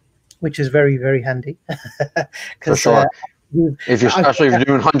days, which is very, very handy. For sure. Especially if you're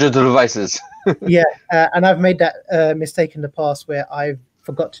doing hundreds of devices. Yeah, and I've made that mistake in the past where I've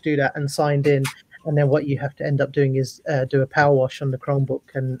forgot to do that and signed in, and then what you have to end up doing is do a power wash on the Chromebook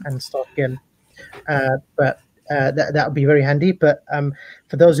and start again. But that would be very handy. But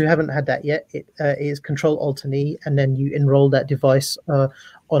for those who haven't had that yet, it is Control Alt and E, and then you enroll that device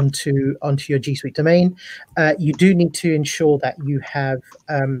onto your G Suite domain. You do need to ensure that you have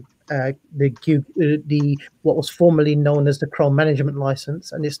the what was formerly known as the Chrome Management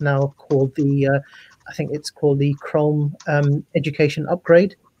License, and it's now called the I think it's called the Chrome Education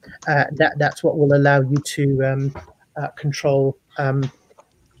Upgrade. That's what will allow you to control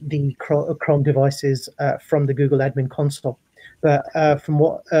the Chrome devices from the Google Admin Console. But from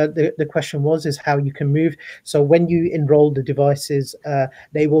what the question was, is how you can move. So when you enroll the devices,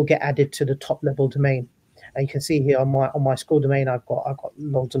 they will get added to the top level domain. And you can see here on my school domain, I've got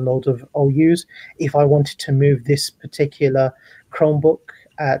loads and loads of OUs. If I wanted to move this particular Chromebook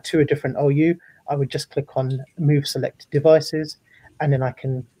to a different OU, I would just click on Move Selected Devices, and then I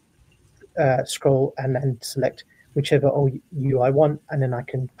can scroll and then select whichever OU I want, and then I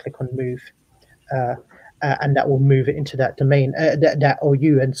can click on Move, and that will move it into that domain, that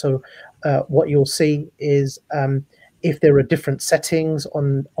OU. And so what you'll see is if there are different settings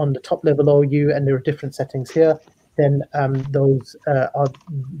on the top level OU and there are different settings here, then those are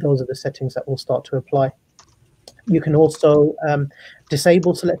the settings that will start to apply. You can also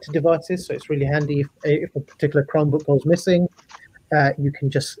disable selected devices, so it's really handy if a particular Chromebook goes missing. You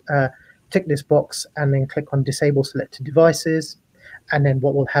can just tick this box and then click on Disable Selected Devices. and then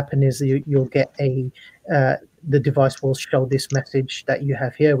what will happen is you'll get the device will show this message that you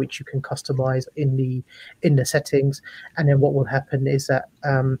have here, which you can customize in the settings. And then what will happen is that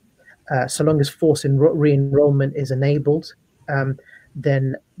so long as forced re-enrollment is enabled,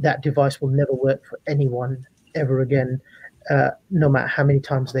 then that device will never work for anyone ever again, no matter how many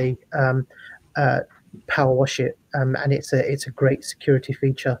times they power wash it. And it's a great security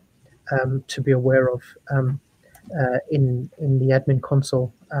feature to be aware of in the admin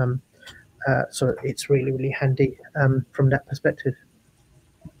console. So it's really, really handy from that perspective.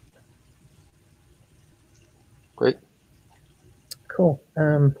 Great. Cool.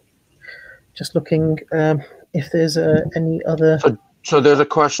 Just looking if there's any other. So there's a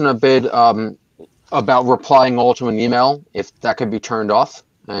question a bit about replying all to an email, if that could be turned off,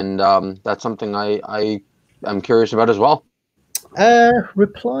 and that's something I am curious about as well.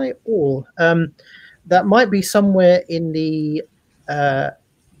 Reply all. That might be somewhere in the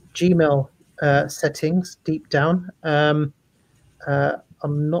Gmail settings deep down. I'm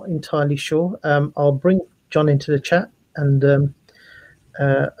not entirely sure. I'll bring John into the chat, and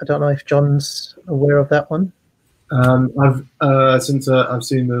I don't know if John's aware of that one. Since I've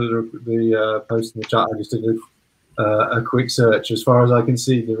seen the post in the chat, I just did a quick search. As far as I can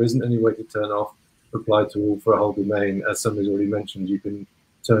see, there isn't any way to turn off reply to all for a whole domain. As somebody's already mentioned, you can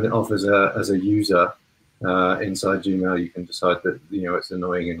turn it off as a user inside Gmail. You can decide that it's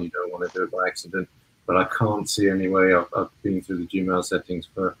annoying and you don't want to do it by accident. But I can't see any way. I've been through the Gmail settings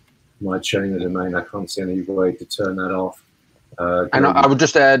for my chain of domain. I can't see any way to turn that off. And I would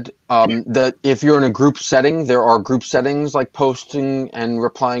just add that if you're in a group setting, there are group settings like posting and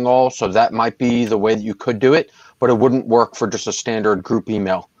replying all. So that might be the way that you could do it, but it wouldn't work for just a standard group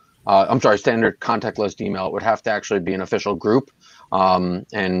email. Standard contact list email. It would have to actually be an official group.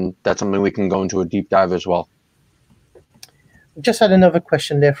 And that's something we can go into a deep dive as well. Just had another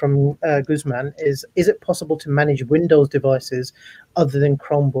question there from Guzman. Is it possible to manage Windows devices other than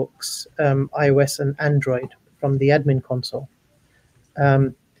Chromebooks, iOS and Android from the admin console?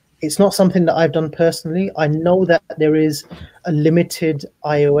 It's not something that I've done personally. I know that there is a limited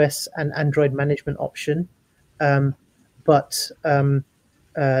iOS and Android management option, but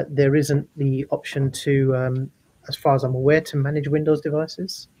there isn't the option to, as far as I'm aware, to manage Windows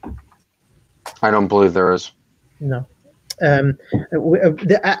devices. I don't believe there is. No.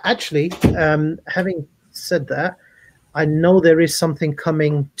 Actually, having said that, I know there is something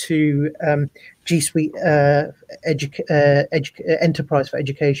coming to G Suite Enterprise for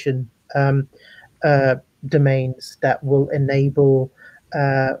Education domains that will enable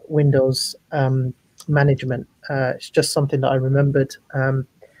Windows management. It's just something that I remembered.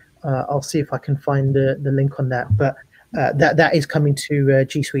 I'll see if I can find the link on that. But that is coming to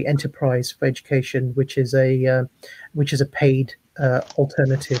G Suite Enterprise for Education, which is a paid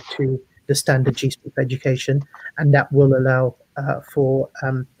alternative to the standard G Suite for Education, and that will allow for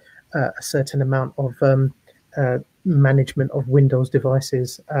a certain amount of management of Windows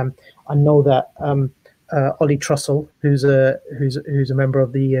devices. I know that Ollie Trussell, who's a member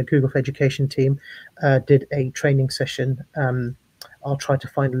of the Google for Education team, did a training session. I'll try to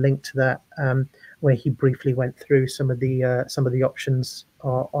find a link to that where he briefly went through some of the options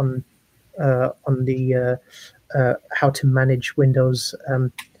on the how to manage Windows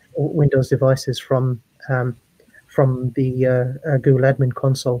devices from the Google Admin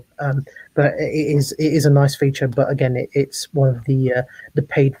Console. But it is a nice feature. But again, it's one of the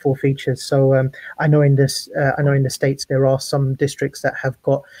paid for features. So I know in the States there are some districts that have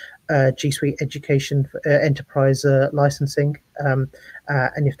got G Suite Education Enterprise licensing, and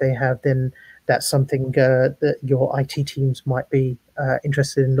if they have, then that's something that your IT teams might be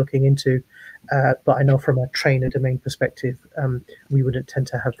interested in looking into. But I know from a trainer domain perspective, we wouldn't tend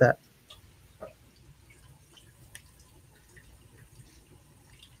to have that.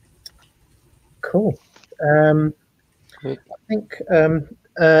 Cool. I think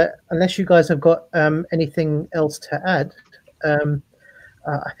unless you guys have got anything else to add,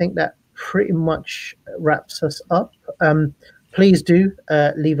 I think that pretty much wraps us up. Please do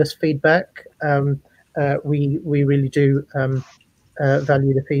leave us feedback. We really do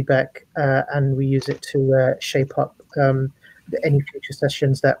value the feedback, and we use it to shape up any future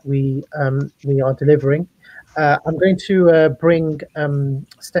sessions that we are delivering. I'm going to bring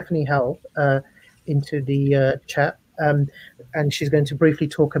Stephanie Howell into the chat, and she's going to briefly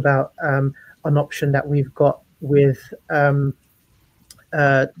talk about an option that we've got with some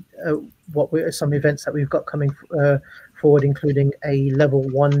events that we've got coming forward, including a level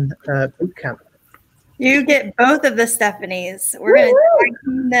 1 boot camp. You get both of the Stephanies. We're going to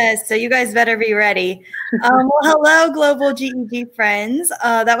do this, so you guys better be ready. Well, hello, Global GEG friends.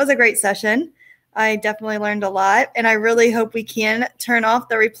 That was a great session. I definitely learned a lot, and I really hope we can turn off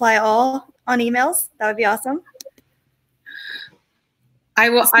the reply all on emails. That would be awesome. I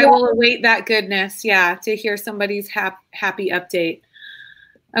will await that goodness, to hear somebody's happy update.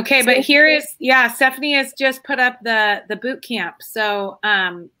 Okay, but here is, Stephanie has just put up the boot camp. So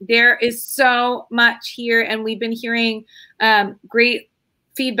there is so much here, and we've been hearing great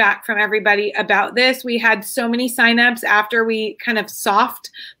feedback from everybody about this. We had so many signups after we kind of soft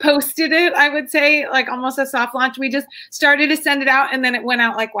posted it, I would say, like almost a soft launch. We just started to send it out, and then it went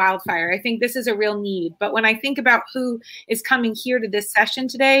out like wildfire. I think this is a real need. But when I think about who is coming here to this session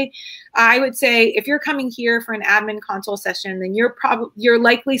today, I would say if you're coming here for an admin console session, then you're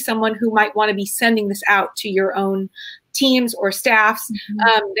likely someone who might want to be sending this out to your own teams or staffs,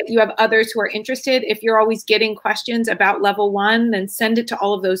 that you have others who are interested. If you're always getting questions about level 1, then send it to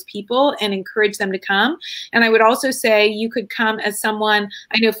all of those people and encourage them to come. And I would also say you could come as someone,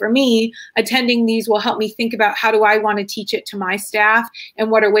 I know for me, attending these will help me think about how do I want to teach it to my staff, and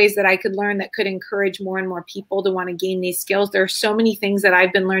what are ways that I could learn that could encourage more and more people to want to gain these skills. There are so many things that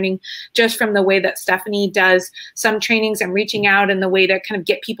I've been learning just from the way that Stephanie does some trainings and reaching out, and the way to kind of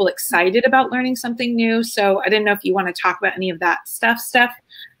get people excited about learning something new. So I didn't know if you want to talk about any of that stuff, Steph.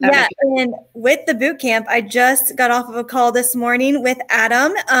 And with the boot camp, I just got off of a call this morning with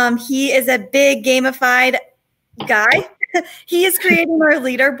Adam. He is a big gamified guy. He is creating our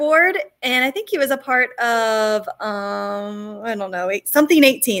leaderboard, and I think he was a part of, I don't know, something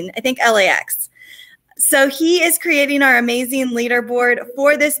 18, I think LAX. So he is creating our amazing leaderboard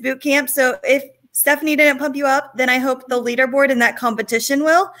for this boot camp. So if Stephanie didn't pump you up, then I hope the leaderboard in that competition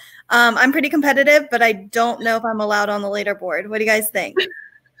will. I'm pretty competitive, but I don't know if I'm allowed on the leaderboard. What do you guys think?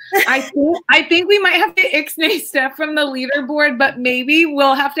 I think we might have to ixnay Steph from the leaderboard, but maybe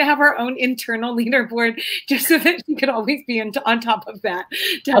we'll have to have our own internal leaderboard just so that she could always be on top of that.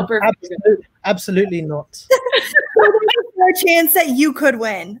 Absolutely not. There's a chance that you could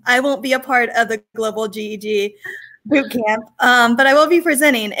win. I won't be a part of the Global GEG boot camp, but I will be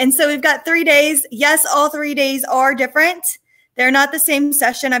presenting. And so we've got 3 days. Yes, all 3 days are different. They're not the same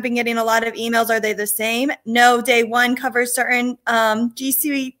session. I've been getting a lot of emails. Are they the same? No, day 1 covers certain G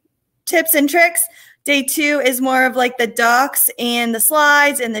Suite tips and tricks. Day 2 is more of like the docs and the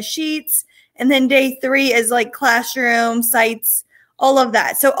slides and the sheets. And then day 3 is like classroom, sites, all of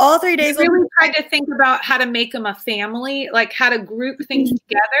that. So all 3 days. We really tried to think about how to make them a family, like how to group things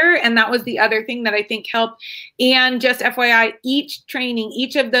together. And that was the other thing that I think helped. And just FYI, each training,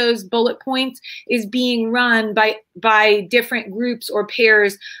 each of those bullet points is being run by different groups or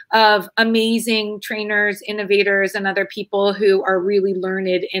pairs of amazing trainers, innovators, and other people who are really learned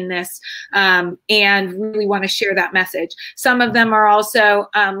in this and really want to share that message. Some of them are also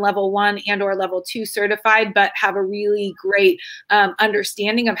level 1 and or level 2 certified, but have a really great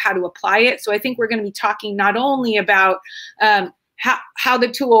understanding of how to apply it. So I think we're going to be talking not only about how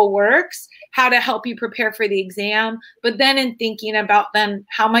the tool works, how to help you prepare for the exam, but then in thinking about then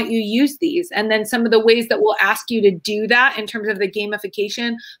how might you use these? And then some of the ways that we'll ask you to do that in terms of the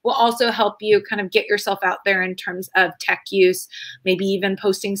gamification will also help you kind of get yourself out there in terms of tech use, maybe even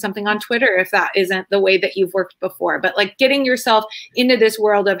posting something on Twitter if that isn't the way that you've worked before. But like getting yourself into this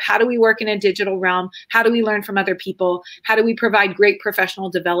world of how do we work in a digital realm? How do we learn from other people? How do we provide great professional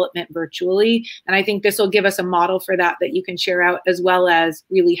development virtually? And I think this will give us a model for that you can share out, as well as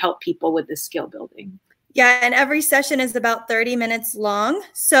really help people with this skill building. Yeah, and every session is about 30 minutes long.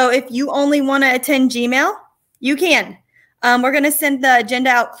 So if you only want to attend Gmail, you can. We're going to send the agenda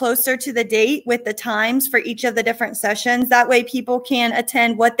out closer to the date with the times for each of the different sessions. That way people can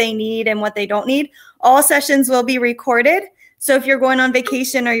attend what they need and what they don't need. All sessions will be recorded. So if you're going on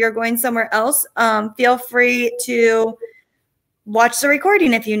vacation or you're going somewhere else, feel free to watch the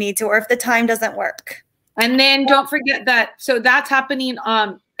recording if you need to, or if the time doesn't work. And then don't forget that, so that's happening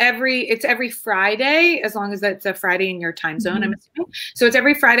it's every Friday, as long as that's a Friday in your time zone, I'm assuming. So it's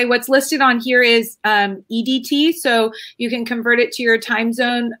every Friday. What's listed on here is EDT, so you can convert it to your time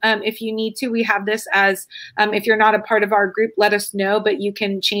zone if you need to. We have this as, if you're not a part of our group, let us know, but you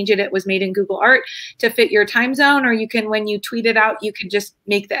can change it. It was made in Google Art to fit your time zone, or you can, when you tweet it out, you can just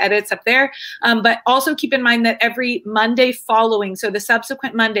make the edits up there. But also keep in mind that every Monday following, so the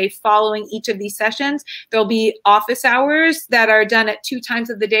subsequent Monday following each of these sessions, there'll be office hours that are done at 2 times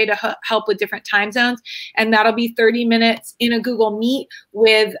of the day to help with different time zones. And that'll be 30 minutes in a Google Meet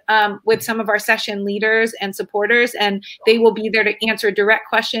with some of our session leaders and supporters, and they will be there to answer direct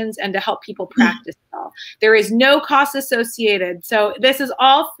questions and to help people practice it all. There is no cost associated. So this is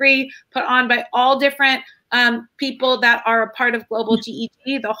all free, put on by all different people that are a part of Global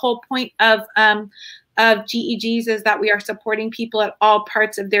GEG. The whole point of GEGs is that we are supporting people at all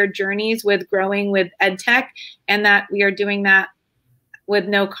parts of their journeys with growing with EdTech, and that we are doing that with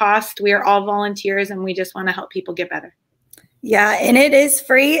no cost. We are all volunteers, and we just want to help people get better. Yeah, and it is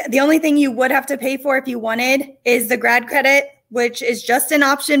free. The only thing you would have to pay for if you wanted is the grad credit, which is just an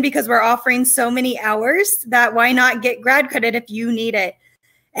option because we're offering so many hours that why not get grad credit if you need it.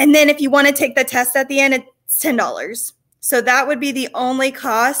 And then if you want to take the test at the end, it's $10. So that would be the only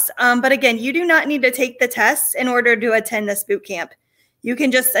cost. But again, you do not need to take the test in order to attend this boot camp. You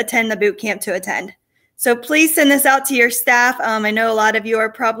can just attend the boot camp to attend. So please send this out to your staff. I know a lot of you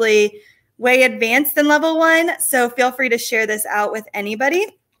are probably way advanced in level 1. So feel free to share this out with anybody.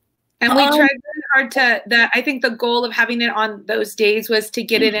 And we tried really hard I think the goal of having it on those days was to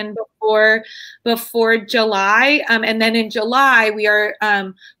get it in before July. And then in July, we're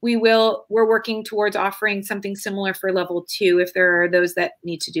working towards offering something similar for level 2 if there are those that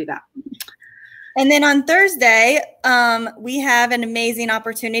need to do that. And then on Thursday, we have an amazing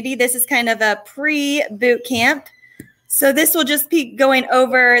opportunity. This is kind of a pre-boot camp. So this will just be going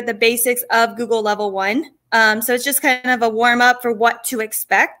over the basics of Google level 1. So it's just kind of a warm up for what to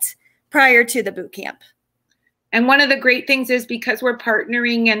expect prior to the boot camp. And one of the great things is because we're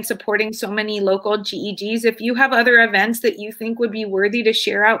partnering and supporting so many local GEGs, if you have other events that you think would be worthy to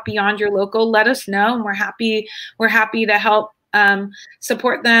share out beyond your local, let us know. And we're happy to help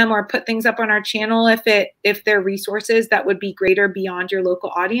support them or put things up on our channel if there are resources that would be greater beyond your local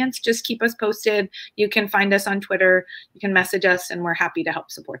audience. Just keep us posted. You can find us on Twitter. You can message us, and we're happy to help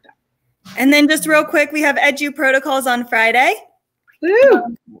support that. And then just real quick, we have Edu Protocols on Friday.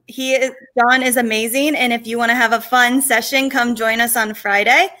 Woo! John is amazing, and if you want to have a fun session, come join us on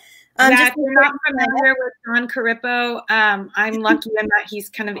Friday. If you're not familiar with John Carippo, I'm lucky in that he's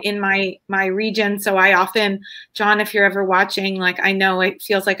kind of in my region. So I often, John, if you're ever watching, like I know it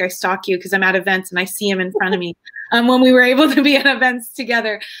feels like I stalk you because I'm at events and I see him in front of me. When we were able to be at events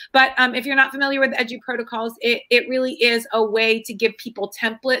together. But if you're not familiar with Edu Protocols, it really is a way to give people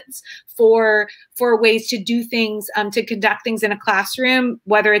templates for ways to do things, to conduct things in a classroom,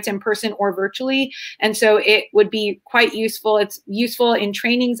 whether it's in person or virtually. And so it would be quite useful. It's useful in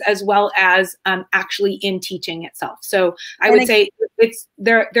trainings as well as actually in teaching itself. So I would say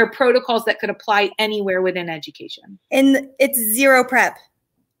there are protocols that could apply anywhere within education. And it's zero prep.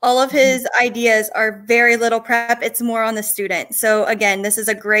 All of his ideas are very little prep. It's more on the student. So again, this is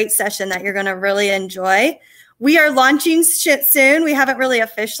a great session that you're going to really enjoy. We are launching shit soon. We haven't really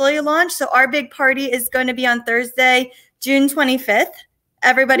officially launched. So our big party is going to be on Thursday, June 25th.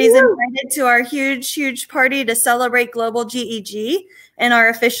 Everybody's invited to our huge, huge party to celebrate Global GEG and our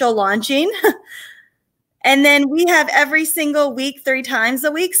official launching. And then we have every single week, 3 times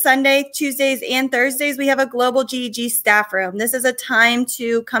a week, Sunday, Tuesdays, and Thursdays, we have a Global GEG staff room. This is a time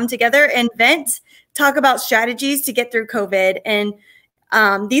to come together and vent, talk about strategies to get through COVID. And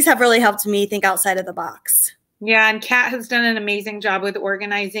these have really helped me think outside of the box. Yeah, and Kat has done an amazing job with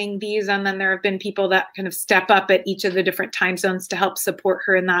organizing these. And then there have been people that kind of step up at each of the different time zones to help support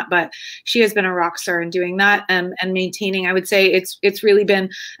her in that. But she has been a rock star in doing that and maintaining. I would say it's really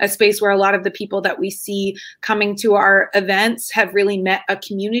been a space where a lot of the people that we see coming to our events have really met a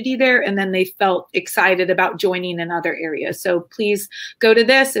community there. And then they felt excited about joining in other areas. So please go to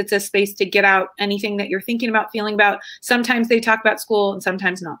this. It's a space to get out anything that you're thinking about, feeling about. Sometimes they talk about school and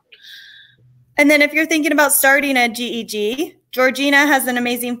sometimes not. And then if you're thinking about starting a GEG, Georgina has an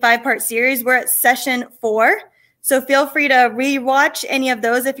amazing 5-part series. We're at session 4. So feel free to rewatch any of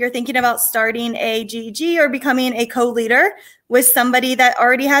those if you're thinking about starting a GEG or becoming a co-leader with somebody that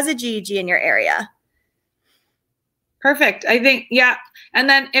already has a GEG in your area. Perfect. I think, yeah. And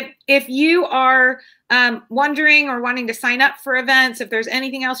then if you are wondering or wanting to sign up for events, if there's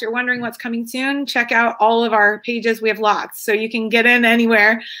anything else you're wondering what's coming soon, check out all of our pages. We have lots, so you can get in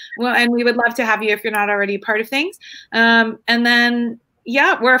anywhere. Well, and we would love to have you if you're not already part of things. And then,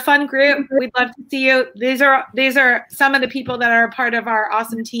 yeah, we're a fun group. We'd love to see you. These are some of the people that are a part of our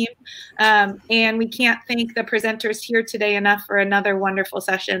awesome team. And we can't thank the presenters here today enough for another wonderful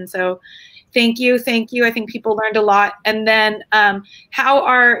session. So thank you. Thank you. I think people learned a lot. And then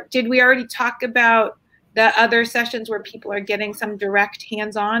did we already talk about the other sessions where people are getting some direct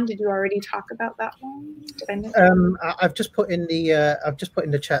hands-on? Did you already talk about that one? Did I miss I've just put in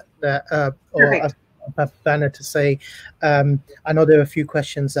the chat that banner to say, I know there are a few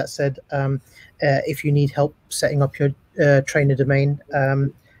questions that said if you need help setting up your trainer domain,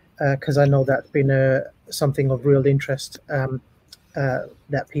 because I know that's been something of real interest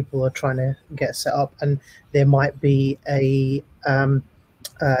that people are trying to get set up, and there might be an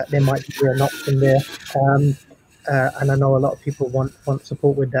option there, and I know a lot of people want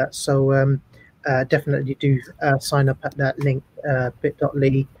support with that. So definitely do sign up at that link,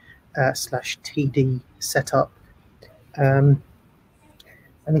 bit.ly/TD setup.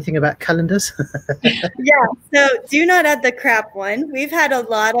 Anything about calendars? Yeah, so do not add the crap one. We've had a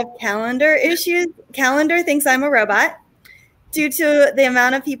lot of calendar issues. Calendar thinks I'm a robot due to the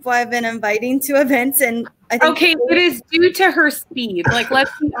amount of people I've been inviting to events. And I think okay, it is due to her speed. Like,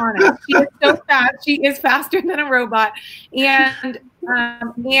 let's be honest. She is so fast. She is faster than a robot. And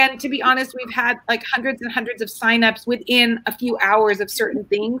to be honest, we've had like hundreds and hundreds of signups within a few hours of certain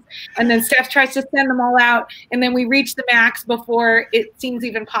things. And then Steph tries to send them all out. And then we reach the max before it seems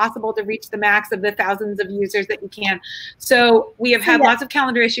even possible to reach the max of the thousands of users that you can. So we have had lots of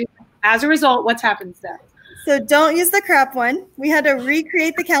calendar issues. As a result, what's happened, Steph? So don't use the crap one. We had to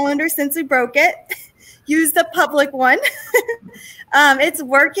recreate the calendar since we broke it. Use the public one. It's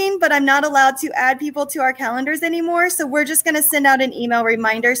working, but I'm not allowed to add people to our calendars anymore. So we're just going to send out an email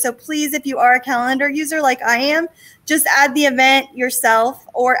reminder. So please, if you are a calendar user like I am, just add the event yourself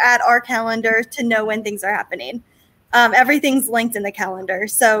or add our calendar to know when things are happening. Everything's linked in the calendar.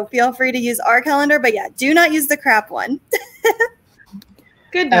 So feel free to use our calendar. But yeah, do not use the crap one.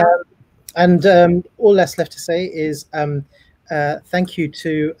 Good. And all that's left to say is thank you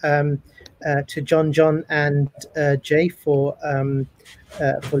to John and Jay for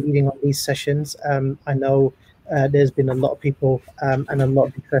leading on these sessions. I know there's been a lot of people and a lot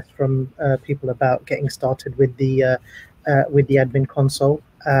of interest from people about getting started with the admin console,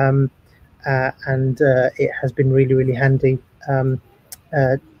 and it has been really, really handy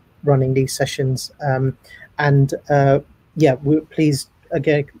running these sessions. Yeah, please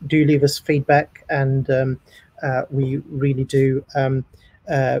again do leave us feedback, and we really do.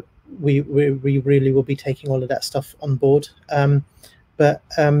 We really will be taking all of that stuff on board. But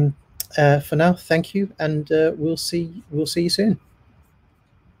for now, thank you, and we'll see you soon.